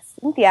 at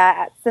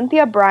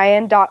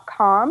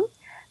cynthiabryan.com.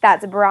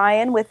 That's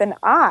Bryan with an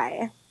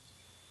I.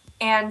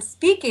 And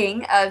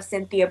speaking of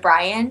Cynthia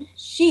Bryan,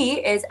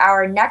 she is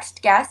our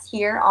next guest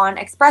here on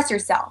Express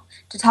Yourself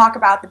to talk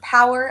about the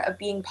power of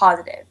being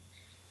positive.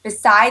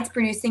 Besides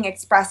producing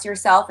Express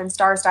Yourself and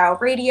Star Style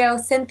Radio,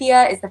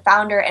 Cynthia is the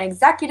founder and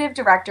executive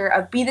director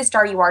of Be the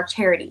Star You Are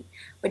charity,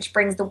 which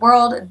brings the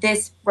world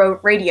this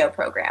radio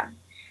program.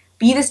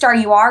 Be the Star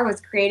You Are was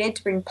created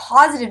to bring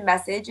positive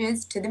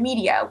messages to the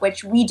media,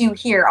 which we do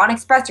here on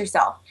Express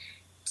Yourself,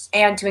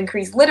 and to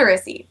increase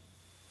literacy.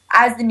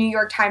 As the New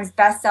York Times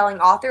best-selling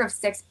author of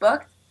 6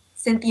 books,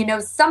 Cynthia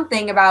knows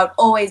something about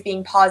always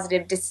being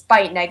positive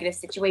despite negative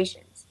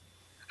situations.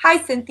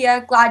 Hi,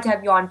 Cynthia. Glad to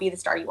have you on Be the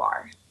Star You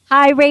Are.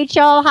 Hi,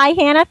 Rachel. Hi,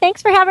 Hannah.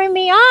 Thanks for having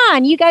me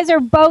on. You guys are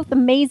both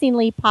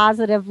amazingly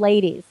positive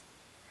ladies.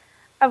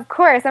 Of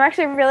course. I'm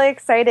actually really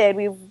excited.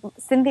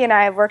 Cynthia and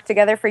I have worked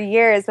together for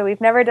years, but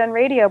we've never done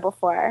radio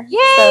before.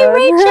 Yay,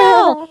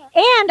 Rachel!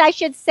 And I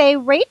should say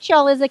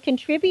Rachel is a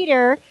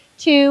contributor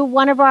to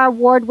one of our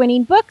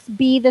award-winning books,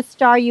 Be the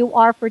Star You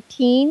Are for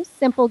Teens,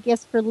 Simple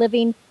Gifts for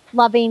Living,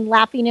 Loving,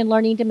 Laughing, and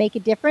Learning to Make a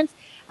Difference.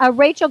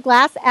 Rachel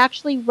Glass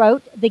actually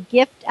wrote The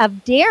Gift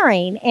of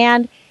Daring.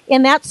 And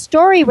in that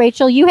story,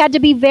 Rachel, you had to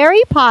be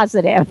very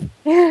positive.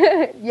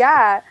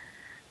 Yeah.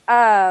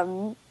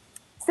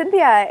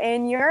 Cynthia,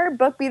 in your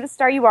book, Be the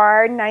Star You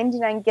Are,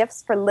 99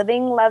 Gifts for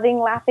Living, Loving,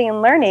 Laughing,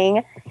 and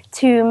Learning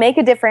to Make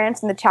a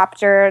Difference, in the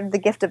chapter, The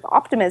Gift of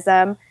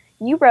Optimism,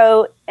 you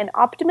wrote, an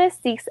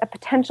optimist seeks a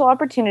potential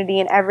opportunity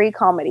in every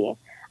comedy.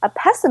 A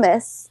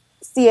pessimist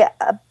sees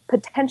a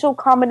potential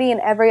comedy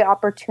in every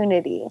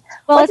opportunity.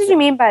 Well, what did you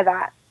mean by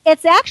that?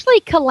 It's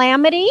actually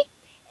calamity.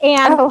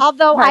 And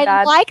although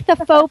I like the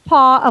faux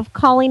pas of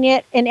calling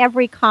it in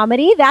every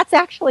comedy, that's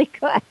actually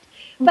good.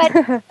 But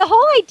the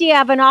whole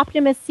idea of an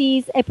optimist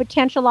sees a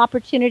potential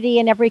opportunity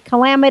in every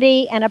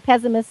calamity and a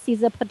pessimist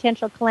sees a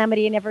potential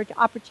calamity in every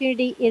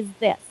opportunity is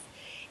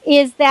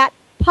that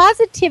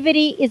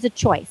positivity is a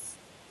choice.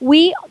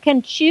 We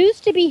can choose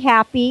to be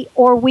happy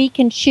or we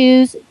can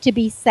choose to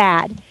be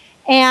sad.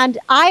 And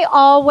I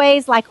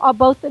always, like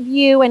both of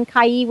you and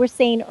Kai were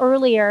saying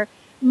earlier,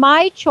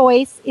 my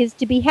choice is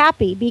to be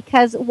happy,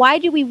 because why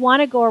do we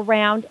want to go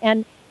around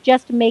and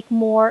just make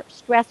more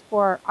stress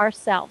for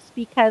ourselves?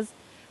 Because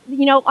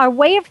our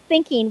way of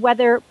thinking,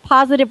 whether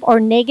positive or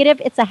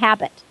negative, it's a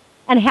habit.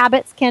 And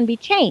habits can be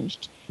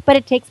changed, but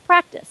it takes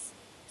practice.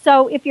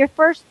 So if your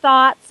first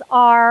thoughts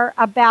are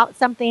about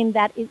something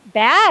that is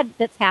bad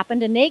that's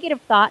happened, a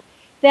negative thought,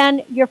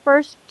 then your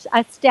first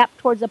step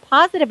towards a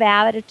positive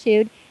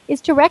attitude is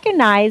to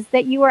recognize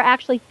that you are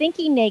actually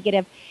thinking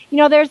negative.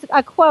 There's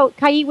a quote,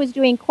 Kai was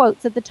doing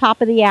quotes at the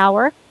top of the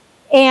hour,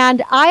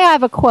 and I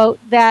have a quote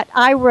that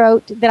I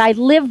wrote that I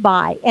live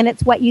by, and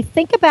it's what you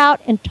think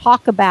about and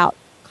talk about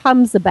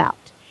comes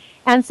about.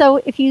 And so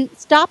if you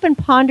stop and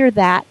ponder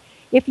that,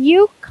 if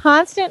you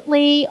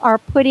constantly are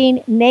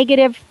putting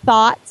negative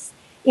thoughts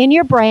in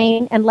your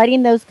brain and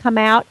letting those come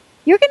out,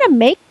 you're going to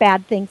make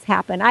bad things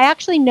happen. I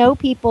actually know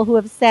people who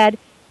have said,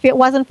 if it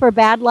wasn't for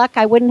bad luck,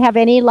 I wouldn't have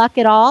any luck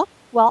at all.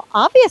 Well,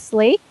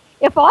 obviously,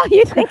 if all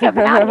you think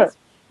about is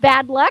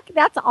bad luck,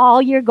 that's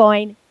all you're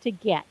going to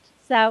get.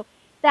 So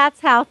that's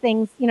how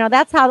things,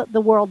 that's how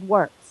the world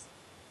works.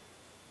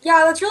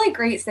 Yeah, that's really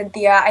great,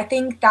 Cynthia. I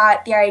think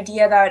that the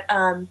idea that,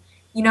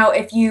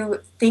 if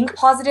you think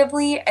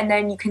positively and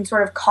then you can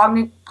sort of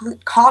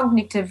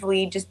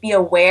cognitively just be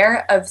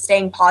aware of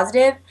staying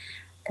positive,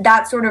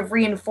 that sort of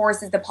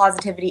reinforces the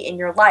positivity in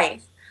your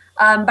life.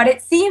 But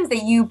it seems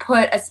that you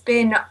put a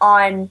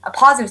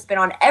positive spin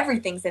on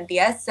everything,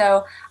 Cynthia.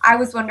 So I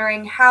was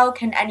wondering, how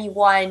can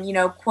anyone,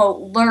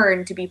 quote,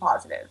 learn to be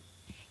positive?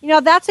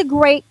 That's a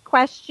great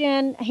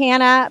question,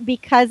 Hannah,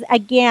 because,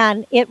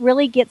 again, it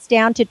really gets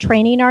down to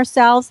training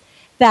ourselves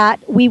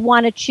that we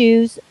want to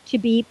choose to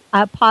be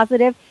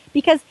positive.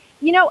 Because,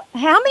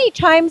 how many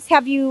times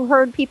have you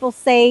heard people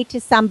say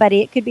to somebody,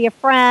 it could be a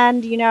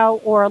friend,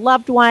 or a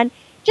loved one,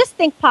 just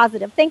think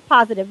positive,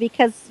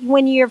 because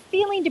when you're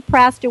feeling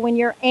depressed or when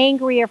you're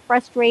angry or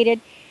frustrated,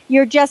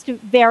 you're just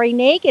very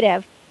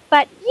negative.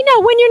 But,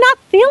 when you're not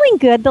feeling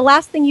good, the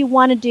last thing you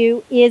want to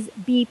do is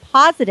be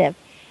positive.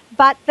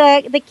 But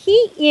the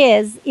key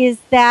is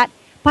that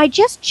by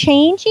just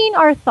changing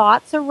our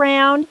thoughts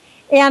around,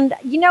 and,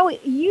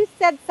 you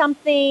said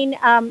something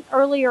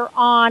earlier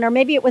on, or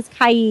maybe it was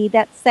Kai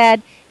that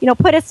said,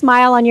 put a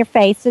smile on your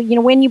face. So,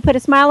 when you put a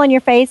smile on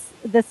your face,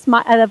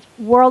 the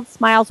world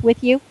smiles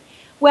with you.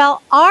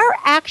 Well, our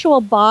actual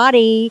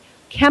body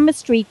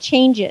chemistry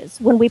changes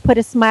when we put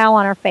a smile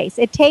on our face.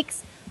 It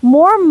takes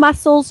more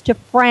muscles to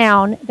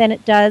frown than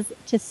it does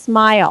to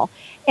smile.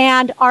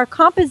 And our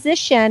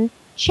composition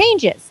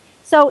changes.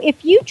 So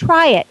if you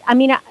try it,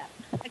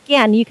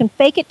 again, you can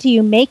fake it till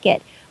you make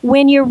it.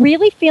 When you're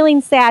really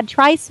feeling sad,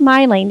 try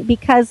smiling,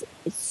 because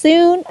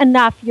soon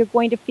enough you're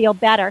going to feel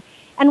better.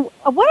 And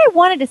what I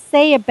wanted to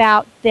say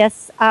about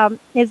this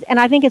is, and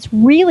I think it's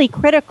really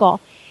critical,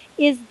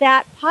 is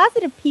that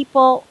positive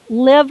people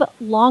live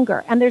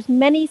longer. And there's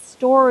many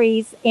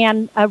stories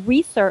and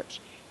research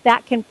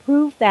that can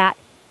prove that.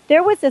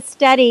 There was a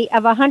study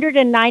of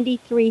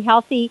 193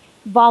 healthy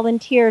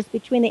volunteers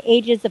between the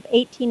ages of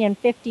 18 and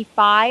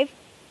 55.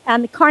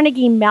 And the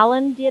Carnegie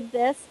Mellon did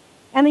this.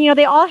 And,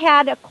 they all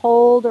had a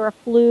cold or a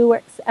flu,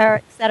 or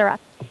et cetera.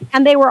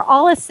 And they were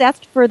all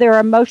assessed for their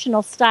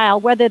emotional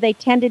style, whether they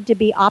tended to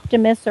be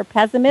optimists or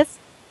pessimists.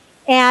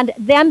 And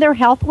then their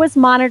health was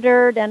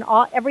monitored and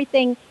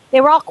everything. They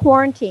were all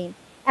quarantined.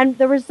 And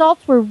the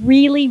results were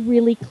really,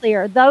 really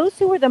clear. Those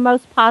who were the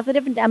most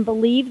positive and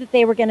believed that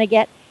they were going to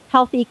get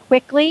healthy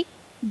quickly,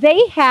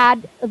 they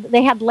had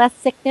less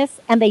sickness,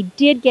 and they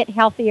did get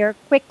healthier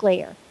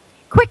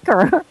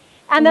quicker.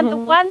 And then the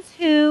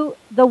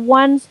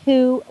ones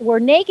who were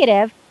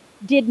negative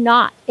did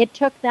not. It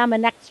took them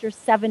an extra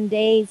 7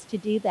 days to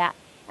do that.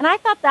 And I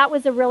thought that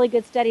was a really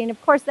good study. And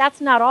of course, that's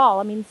not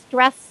all. I mean,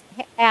 stress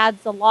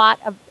adds a lot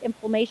of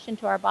inflammation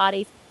to our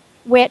bodies,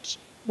 which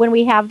when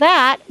we have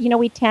that,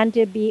 we tend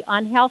to be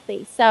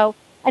unhealthy. So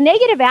a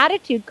negative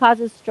attitude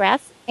causes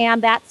stress,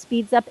 and that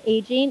speeds up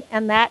aging,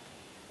 and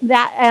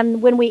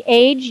and when we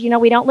age,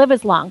 we don't live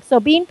as long. So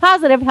being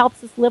positive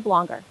helps us live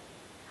longer.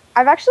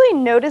 I've actually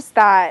noticed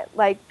that,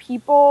 like,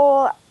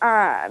 people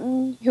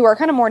who are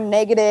kind of more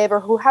negative or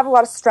who have a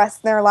lot of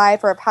stress in their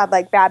life or have had,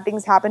 like, bad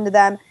things happen to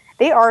them,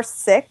 they are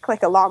sick,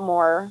 like, a lot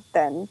more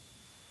than,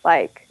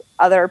 like,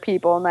 other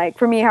people. And, like,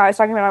 for me, how I was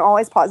talking about, I'm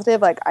always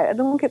positive. Like, I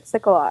don't get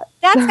sick a lot.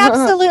 That's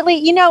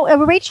absolutely,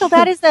 Rachel,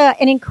 that is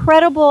an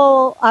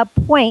incredible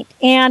point,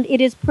 and it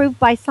is proved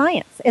by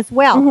science as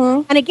well.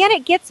 Mm-hmm. And again,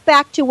 it gets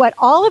back to what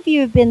all of you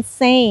have been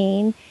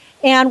saying.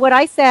 And what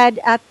I said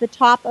at the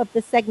top of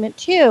the segment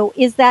too,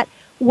 is that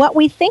what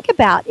we think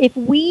about, if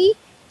we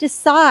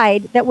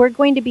decide that we're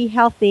going to be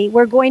healthy,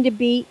 we're going to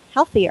be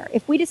healthier.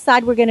 If we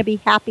decide we're going to be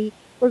happy,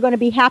 we're going to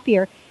be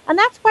happier. And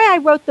that's why I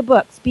wrote the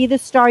books, Be the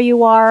Star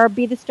You Are,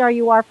 Be the Star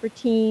You Are for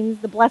Teens,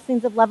 The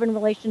Blessings of Love and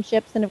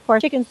Relationships, and of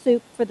course, Chicken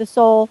Soup for the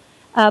Soul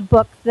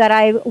book that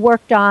I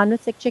worked on,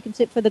 Sick Chicken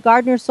Soup for the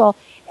Gardener's Soul.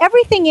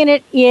 Everything in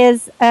it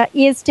is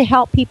to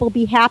help people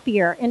be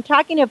happier. And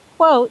talking of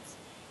quotes,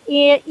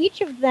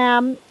 each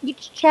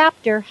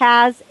chapter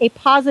has a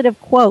positive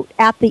quote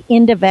at the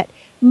end of it.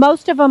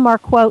 Most of them are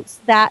quotes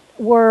that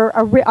were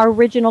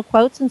original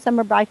quotes, and some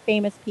are by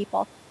famous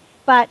people.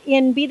 But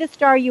in Be the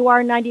Star You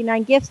Are,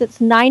 99 Gifts, it's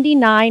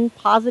 99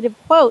 positive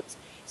quotes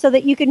so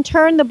that you can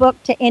turn the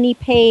book to any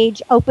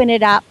page, open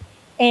it up,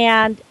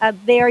 and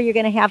there you're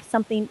going to have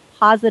something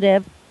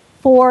positive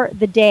for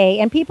the day.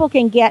 And people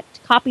can get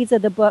copies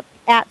of the book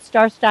at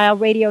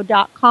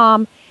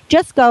starstyleradio.com.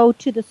 Just go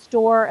to the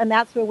store, and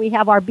that's where we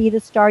have our Be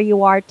the Star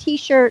You Are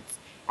t-shirts,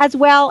 as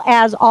well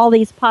as all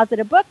these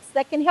positive books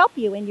that can help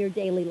you in your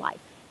daily life.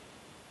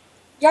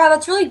 Yeah,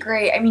 that's really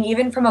great. I mean,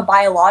 even from a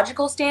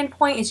biological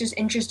standpoint, it's just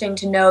interesting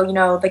to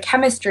know, the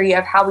chemistry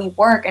of how we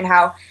work and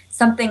how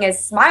something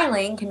as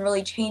smiling can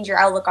really change your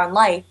outlook on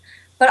life.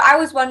 But I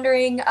was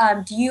wondering,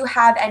 do you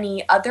have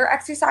any other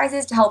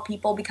exercises to help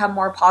people become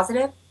more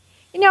positive?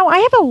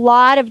 I have a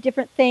lot of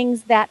different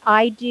things that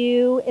I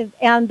do,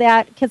 and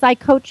that because I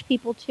coach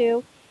people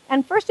too.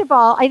 And first of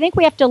all, I think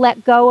we have to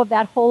let go of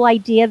that whole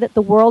idea that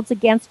the world's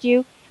against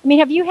you. I mean,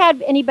 have you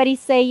had anybody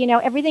say,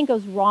 everything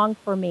goes wrong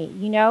for me,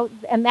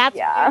 and that's,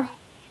 yeah.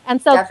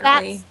 And so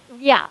definitely.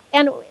 That's, yeah.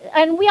 And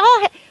we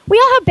all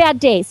have bad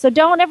days. So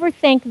don't ever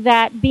think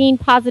that being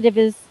positive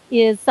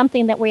is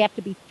something that we have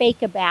to be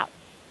fake about.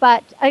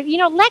 But,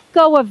 let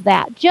go of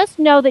that. Just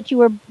know that you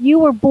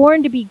were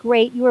born to be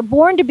great. You were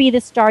born to be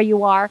the star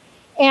you are,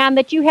 and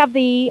that you have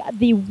the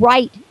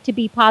right to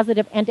be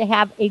positive and to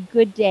have a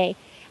good day.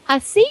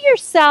 See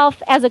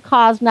yourself as a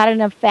cause, not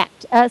an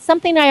effect.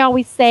 Something I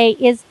always say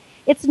is,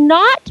 it's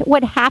not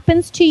what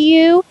happens to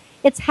you,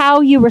 it's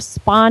how you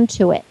respond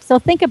to it. So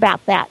think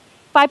about that.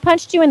 If I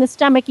punched you in the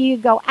stomach, you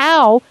could go,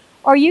 ow,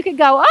 or you could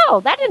go,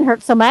 oh, that didn't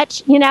hurt so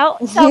much, So,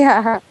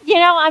 yeah.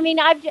 I mean,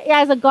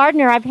 as a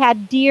gardener, I've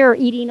had deer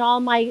eating all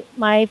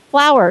my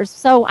flowers.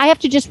 So I have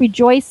to just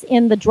rejoice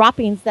in the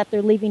droppings that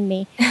they're leaving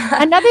me.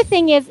 Another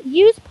thing is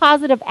use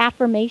positive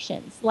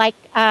affirmations. Like,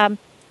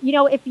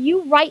 if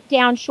you write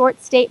down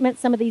short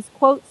statements, some of these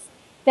quotes,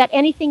 that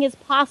anything is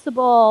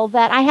possible,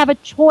 that I have a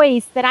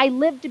choice, that I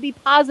live to be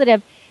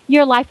positive,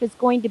 your life is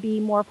going to be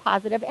more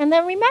positive. And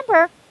then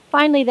remember,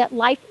 finally, that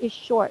life is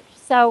short.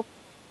 So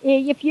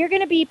if you're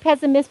going to be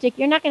pessimistic,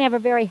 you're not going to have a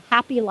very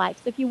happy life.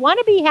 So if you want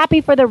to be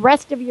happy for the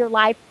rest of your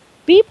life,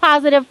 be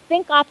positive,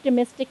 think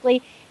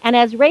optimistically. And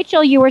as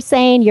Rachel, you were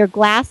saying, your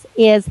glass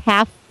is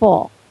half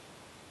full.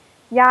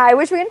 Yeah, I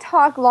wish we could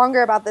talk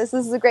longer about this.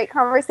 This is a great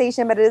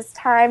conversation, but it is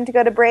time to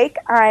go to break.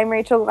 I'm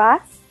Rachel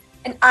Glass.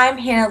 And I'm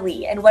Hannah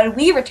Lee, and when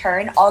we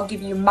return, I'll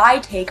give you my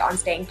take on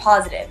staying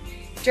positive.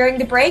 During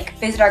the break,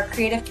 visit our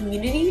creative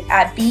community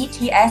at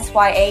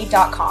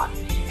btsya.com.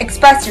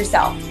 Express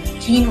yourself.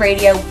 Teen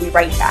Radio will be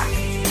right back.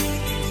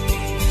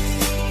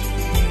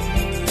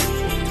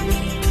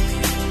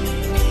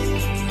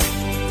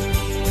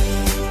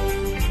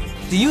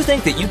 Do you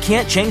think that you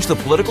can't change the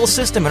political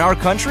system in our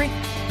country?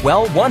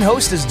 Well, one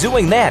host is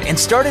doing that and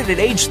started at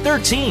age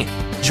 13.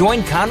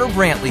 Join Connor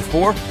Brantley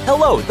for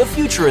Hello, the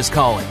Future is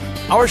Calling.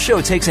 Our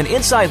show takes an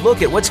inside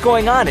look at what's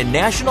going on in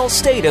national,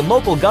 state, and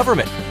local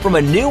government from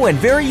a new and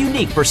very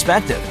unique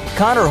perspective.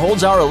 Connor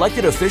holds our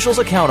elected officials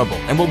accountable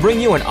and will bring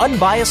you an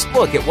unbiased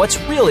look at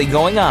what's really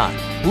going on.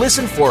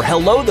 Listen for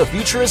Hello, the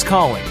Future is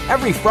Calling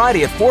every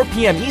Friday at 4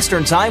 p.m.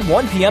 Eastern Time,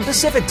 1 p.m.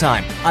 Pacific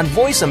Time on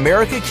Voice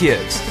America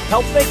Kids.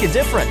 Help make a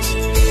difference.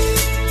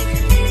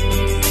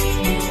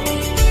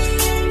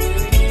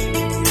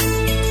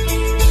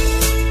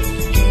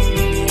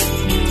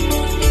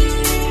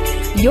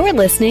 You're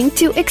listening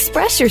to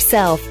Express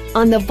Yourself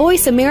on the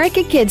Voice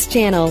America Kids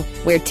channel,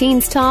 where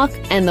teens talk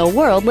and the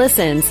world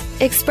listens.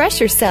 Express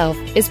Yourself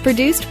is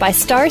produced by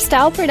Star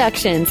Style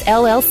Productions,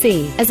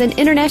 LLC, as an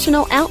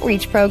international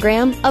outreach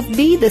program of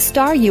Be the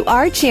Star You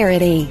Are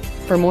charity.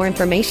 For more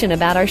information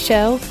about our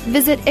show,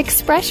 visit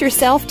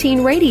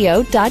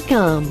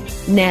expressyourselfteenradio.com.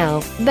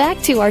 Now,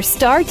 back to our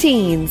star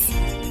teens.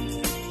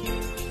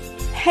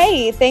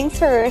 Hey, thanks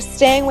for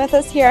staying with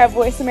us here at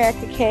Voice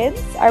America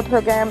Kids. Our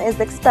program is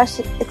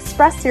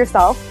Express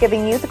Yourself,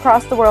 giving youth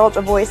across the world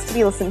a voice to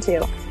be listened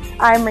to.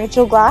 I'm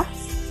Rachel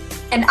Glass.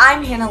 And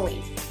I'm Hannah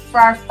Lee. For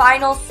our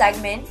final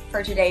segment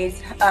for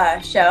today's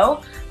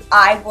show,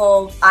 I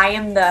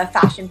am the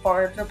fashion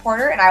forward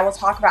reporter, and I will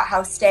talk about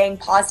how staying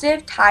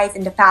positive ties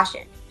into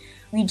fashion.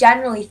 We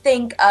generally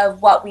think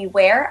of what we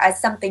wear as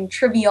something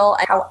trivial,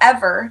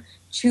 however,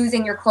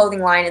 choosing your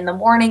clothing line in the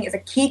morning is a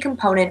key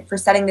component for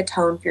setting the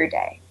tone for your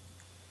day.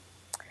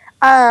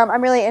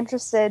 I'm really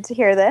interested to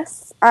hear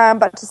this,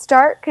 but to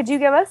start, could you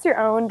give us your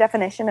own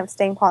definition of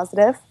staying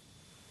positive?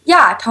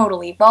 Yeah,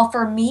 totally. Well,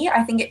 for me,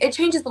 I think it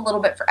changes a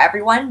little bit for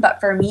everyone, but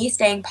for me,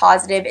 staying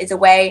positive is a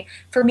way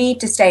for me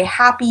to stay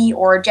happy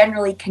or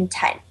generally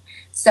content.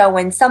 So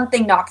when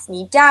something knocks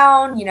me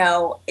down,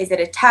 is it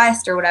a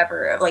test or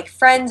whatever, like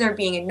friends are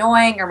being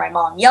annoying or my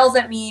mom yells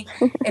at me,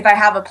 if I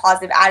have a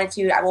positive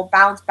attitude, I will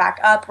bounce back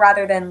up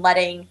rather than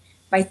letting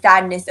my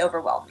sadness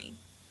overwhelm me.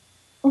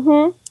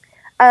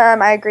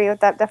 I agree with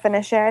that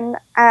definition.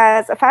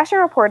 As a fashion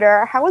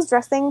reporter, how is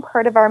dressing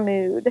part of our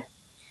mood?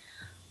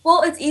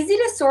 Well, it's easy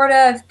to sort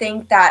of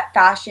think that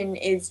fashion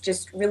is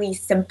just really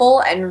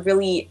simple and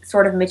really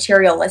sort of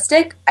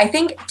materialistic. I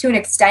think to an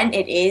extent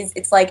it is.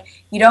 It's like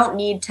you don't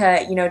need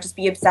to, just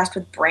be obsessed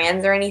with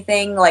brands or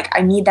anything. Like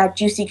I need that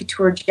juicy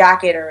couture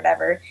jacket or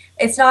whatever.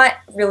 It's not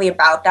really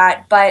about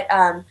that. But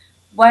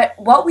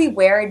what we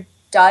wear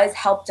does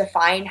help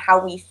define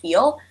how we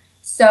feel.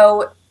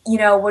 So,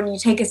 when you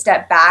take a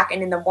step back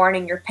and in the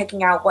morning you're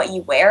picking out what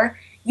you wear,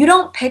 you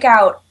don't pick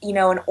out,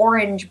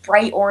 an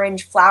bright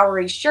orange,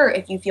 flowery shirt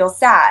if you feel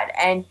sad.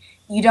 And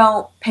you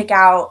don't pick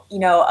out,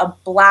 a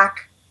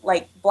black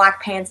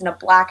pants and a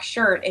black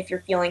shirt if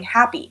you're feeling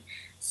happy.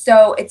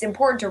 So it's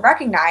important to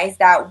recognize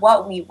that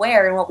what we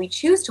wear and what we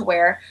choose to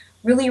wear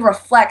really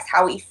reflects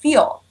how we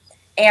feel.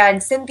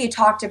 And Cynthia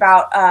talked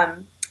about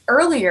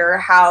earlier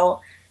how,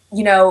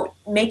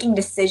 making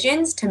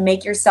decisions to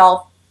make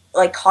yourself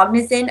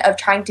cognizant of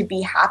trying to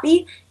be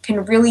happy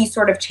can really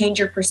sort of change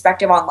your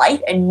perspective on life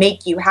and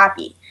make you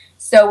happy.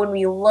 So when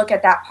we look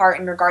at that part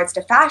in regards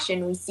to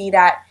fashion, we see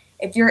that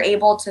if you're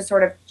able to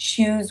sort of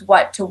choose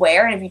what to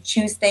wear, and if you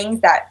choose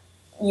things that,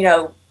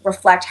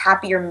 reflect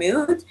happier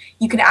moods,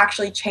 you can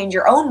actually change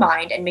your own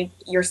mind and make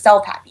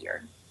yourself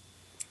happier.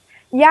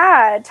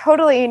 Yeah,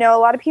 totally. A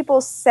lot of people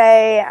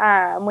say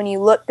when you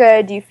look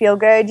good, you feel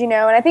good, and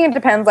I think it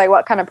depends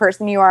what kind of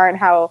person you are and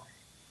how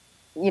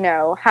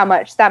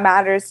much that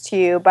matters to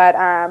you. But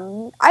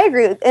I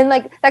agree. And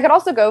that could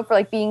also go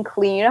for being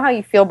clean. How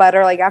you feel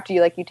better after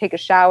you take a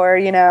shower,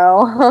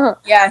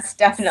 Yes,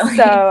 definitely.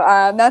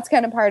 So that's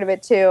kind of part of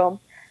it too.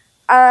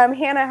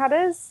 Hannah, how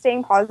does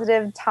staying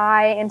positive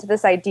tie into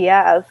this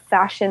idea of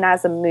fashion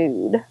as a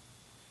mood?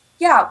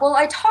 Yeah, well,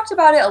 I talked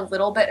about it a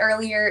little bit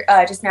earlier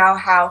just now,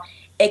 how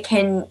it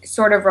can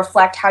sort of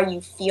reflect how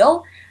you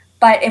feel.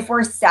 But if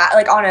we're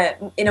sad,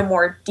 in a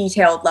more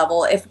detailed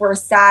level, if we're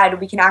sad,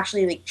 we can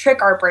actually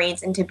trick our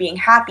brains into being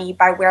happy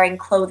by wearing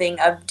clothing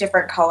of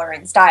different color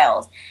and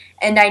styles.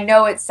 And I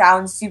know it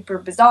sounds super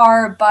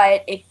bizarre,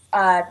 but if,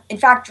 in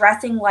fact,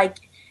 dressing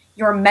like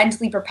you're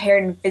mentally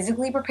prepared and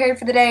physically prepared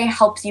for the day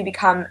helps you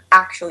become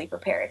actually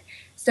prepared.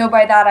 So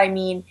by that I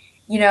mean,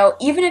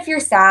 even if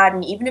you're sad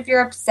and even if you're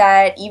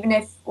upset, even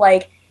if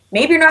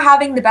maybe you're not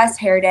having the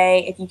best hair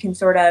day, if you can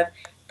sort of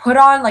put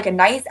on a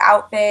nice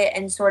outfit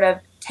and sort of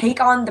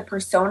take on the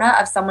persona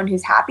of someone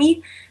who's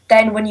happy,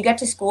 then when you get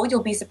to school,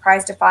 you'll be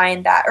surprised to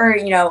find that, or,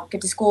 get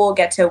to school,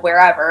 get to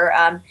wherever,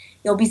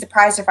 you'll be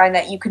surprised to find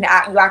that you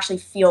actually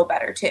feel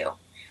better too.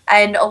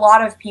 And a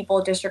lot of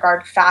people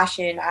disregard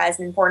fashion as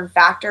an important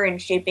factor in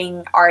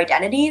shaping our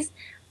identities.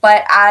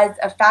 But as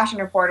a fashion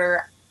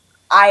reporter,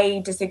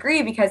 I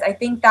disagree, because I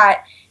think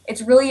that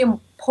it's really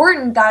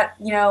important that,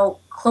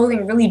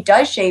 clothing really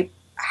does shape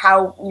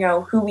how,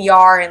 who we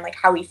are and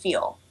how we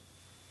feel.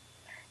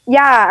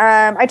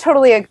 Yeah, I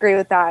totally agree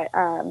with that.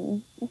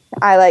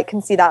 I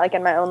can see that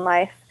in my own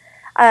life.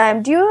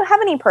 Do you have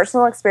any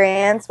personal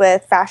experience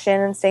with fashion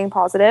and staying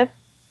positive?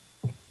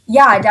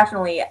 Yeah,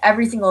 definitely.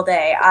 Every single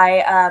day,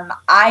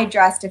 I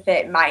dress to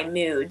fit my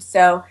mood.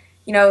 So,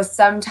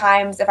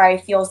 sometimes if I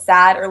feel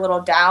sad or a little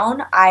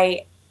down,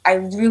 I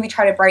really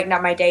try to brighten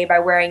up my day by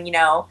wearing,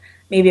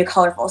 maybe a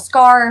colorful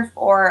scarf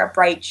or a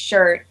bright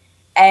shirt.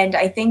 And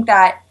I think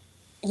that,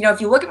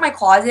 if you look at my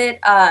closet,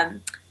 I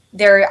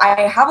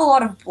have a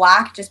lot of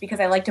black just because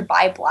I like to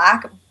buy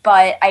black,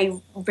 but I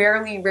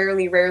rarely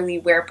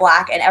wear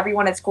black, and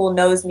everyone at school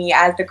knows me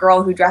as the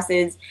girl who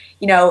dresses,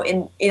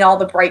 in all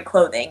the bright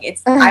clothing.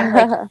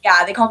 I'm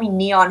they call me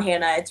Neon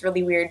Hannah. It's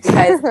really weird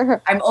because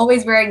I'm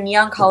always wearing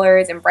neon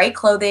colors and bright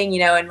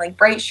clothing, and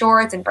bright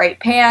shorts and bright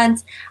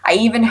pants. I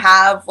even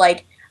have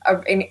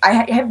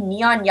I have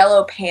neon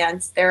yellow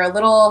pants. They're a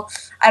little,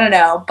 I don't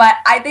know, but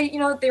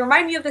they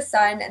remind me of the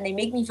sun and they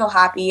make me feel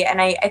happy.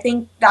 And I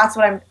think that's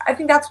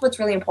what's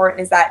really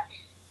important, is that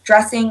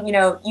dressing,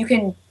 you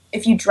can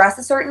if you dress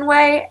a certain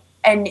way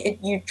and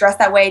you dress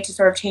that way to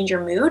sort of change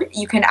your mood,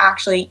 you can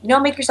actually,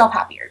 make yourself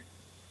happier.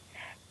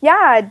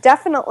 Yeah,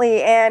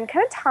 definitely. And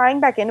kind of tying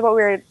back into what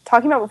we were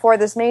talking about before,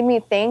 this made me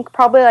think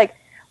probably like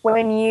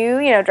when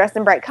you dress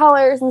in bright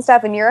colors and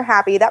stuff and you're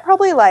happy, that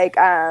probably like,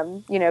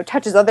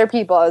 touches other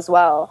people as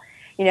well.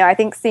 I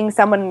think seeing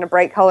someone in a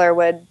bright color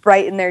would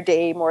brighten their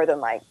day more than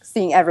like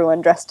seeing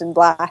everyone dressed in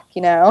black,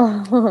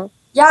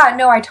 Yeah,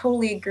 no, I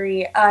totally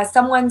agree.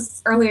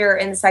 Someone's earlier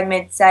in the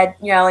segment said,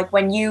 like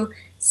when you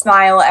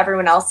smile,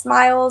 everyone else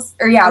smiles.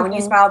 Or when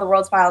you smile, the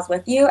world smiles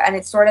with you. And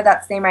it's sort of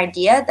that same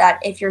idea that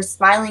if you're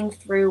smiling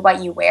through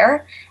what you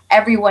wear,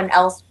 everyone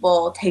else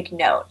will take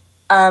note.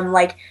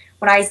 Like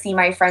when I see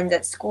my friends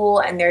at school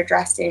and they're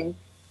dressed in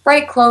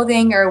bright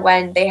clothing, or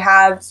when they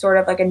have sort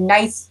of like a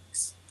nice,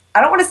 I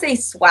don't want to say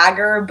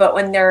swagger, but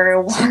when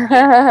they're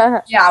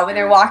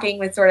walking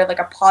with sort of like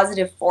a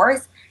positive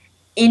force,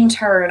 in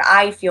turn,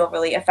 I feel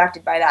really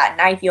affected by that,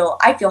 and I feel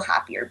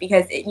happier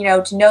because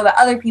to know that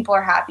other people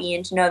are happy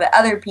and to know that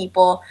other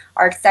people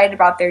are excited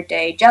about their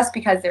day just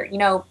because they're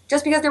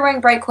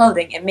wearing bright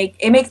clothing, it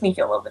makes me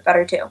feel a little bit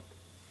better too.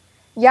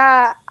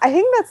 Yeah, I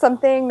think that's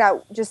something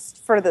that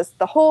just for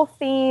the whole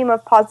theme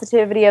of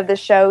positivity of the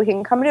show, we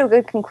can come to a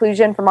good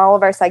conclusion from all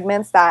of our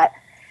segments that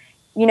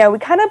we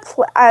kind of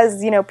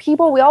as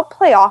people, we all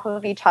play off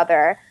of each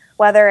other.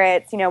 Whether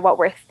it's, what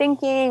we're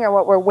thinking or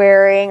what we're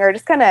wearing or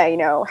just kind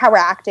of, how we're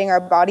acting, our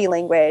body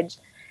language,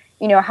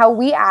 how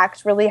we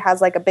act really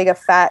has like a big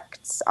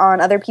effect on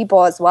other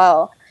people as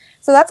well.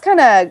 So that's kind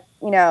of,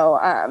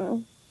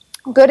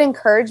 good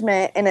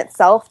encouragement in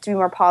itself to be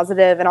more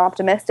positive and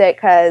optimistic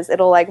because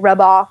it'll like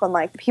rub off on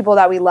like the people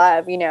that we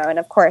love, and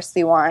of course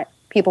we want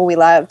people we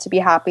love to be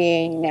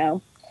happy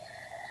and,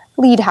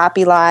 lead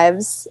happy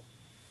lives.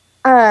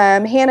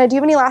 Hannah, do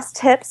you have any last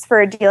tips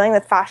for dealing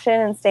with fashion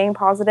and staying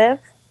positive?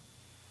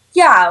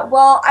 Yeah,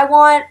 well, I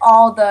want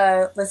all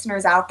the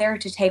listeners out there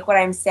to take what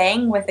I'm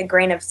saying with a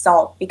grain of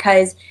salt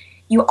because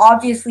you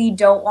obviously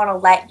don't want to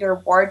let your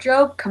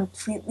wardrobe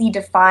completely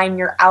define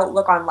your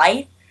outlook on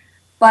life.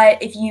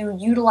 But if you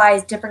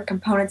utilize different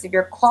components of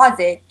your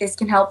closet, this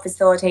can help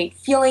facilitate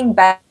feeling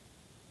better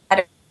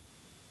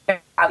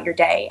about your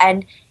day.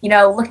 And,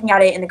 looking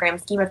at it in the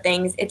grand scheme of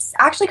things, it's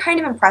actually kind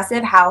of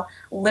impressive how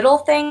little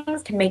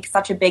things can make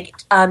such a big,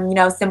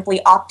 simply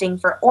opting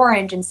for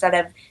orange instead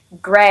of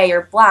gray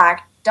or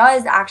black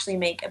does actually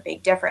make a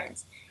big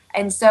difference.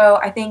 And so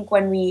I think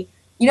when we,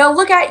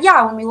 look at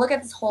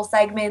this whole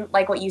segment,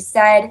 like what you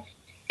said,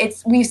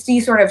 we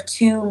see sort of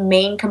two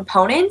main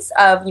components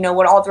of,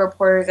 what all the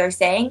reporters are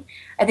saying.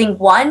 I think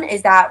one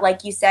is that,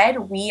 like you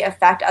said, we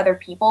affect other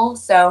people.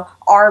 So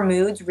our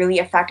moods really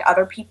affect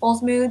other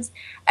people's moods.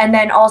 And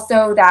then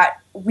also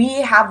that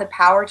we have the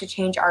power to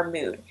change our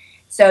mood.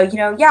 So,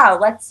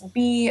 let's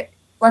be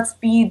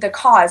the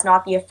cause,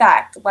 not the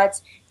effect.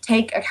 Let's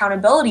take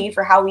accountability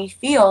for how we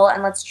feel,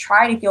 and let's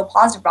try to feel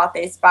positive about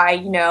this by,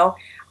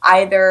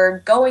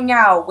 either going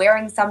out,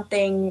 wearing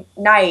something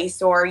nice,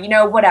 or,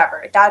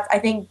 whatever. I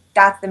think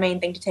that's the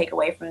main thing to take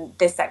away from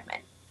this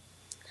segment.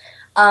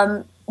 So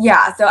I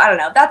don't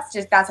know.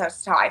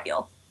 That's how I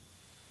feel.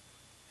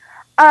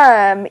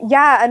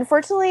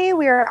 Unfortunately,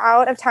 we are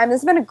out of time.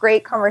 This has been a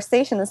great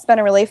conversation. This has been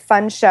a really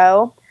fun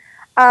show.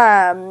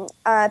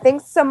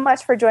 Thanks so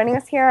much for joining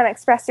us here on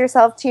Express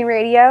Yourself Teen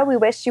Radio. We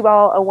wish you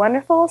all a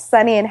wonderful,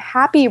 sunny, and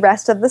happy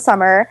rest of the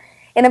summer.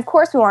 And of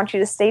course, we want you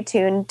to stay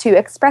tuned to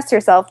Express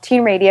Yourself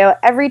Teen Radio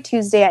every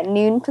Tuesday at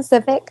noon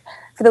Pacific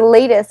for the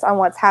latest on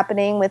what's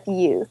happening with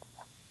youth.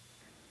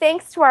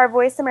 Thanks to our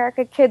Voice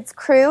America Kids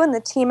crew and the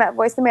team at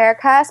Voice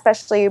America,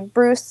 especially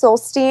Bruce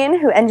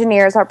Solstein, who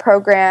engineers our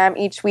program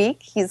each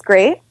week. He's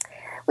great.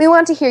 We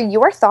want to hear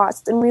your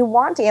thoughts, and we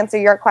want to answer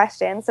your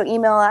questions, so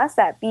email us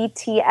at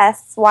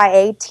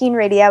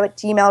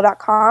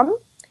btsyateenradio@gmail.com.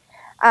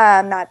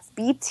 That's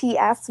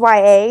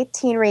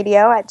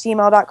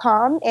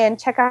btsyateenradio@gmail.com, and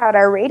check out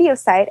our radio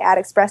site at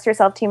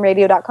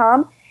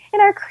expressyourselfteenradio.com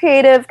and our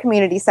creative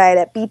community site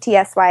at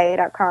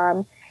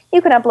btsya.com.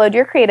 You can upload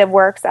your creative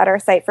works at our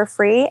site for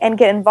free and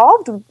get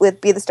involved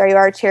with Be the Star You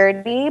Are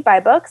charity,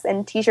 buy books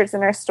and t-shirts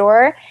in our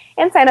store,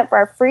 and sign up for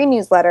our free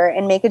newsletter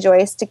and make a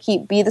choice to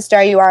keep Be the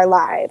Star You Are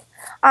live.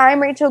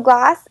 I'm Rachel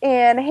Glass,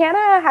 and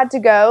Hannah had to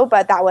go,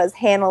 but that was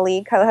Hannah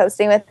Lee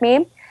co-hosting with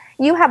me.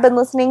 You have been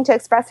listening to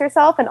Express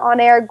Yourself, an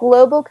on-air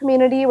global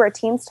community where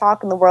teens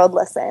talk and the world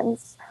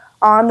listens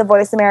on the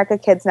Voice America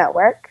Kids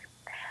Network.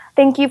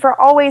 Thank you for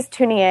always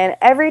tuning in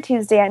every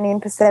Tuesday at noon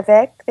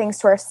Pacific. Thanks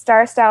to our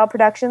Star Style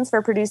Productions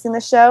for producing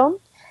the show.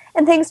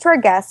 And thanks to our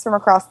guests from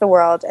across the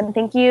world. And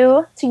thank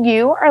you to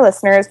you, our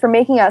listeners, for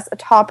making us a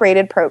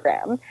top-rated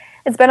program.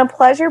 It's been a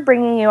pleasure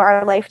bringing you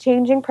our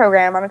life-changing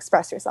program on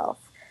Express Yourself.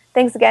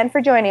 Thanks again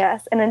for joining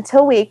us. And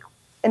until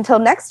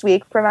next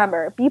week,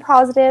 remember, be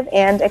positive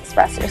and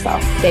express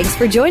yourself. Thanks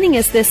for joining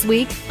us this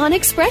week on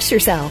Express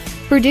Yourself,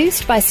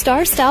 produced by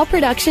Star Style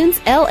Productions,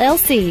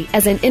 LLC,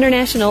 as an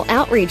international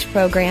outreach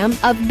program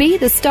of Be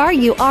the Star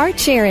You Are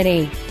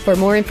charity. For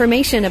more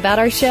information about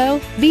our show,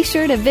 be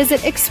sure to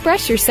visit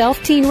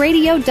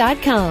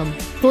ExpressYourselfTeenRadio.com.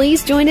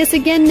 Please join us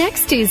again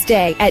next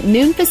Tuesday at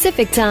noon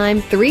Pacific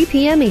Time, 3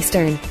 p.m.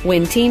 Eastern,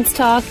 when teens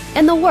talk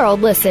and the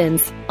world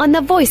listens on the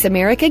Voice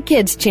America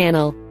Kids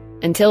channel.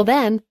 Until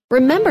then,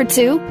 remember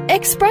to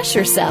express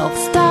yourself.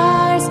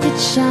 Stars could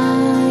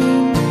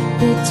shine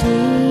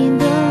between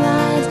the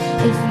lines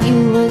if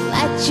you would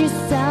let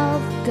yourself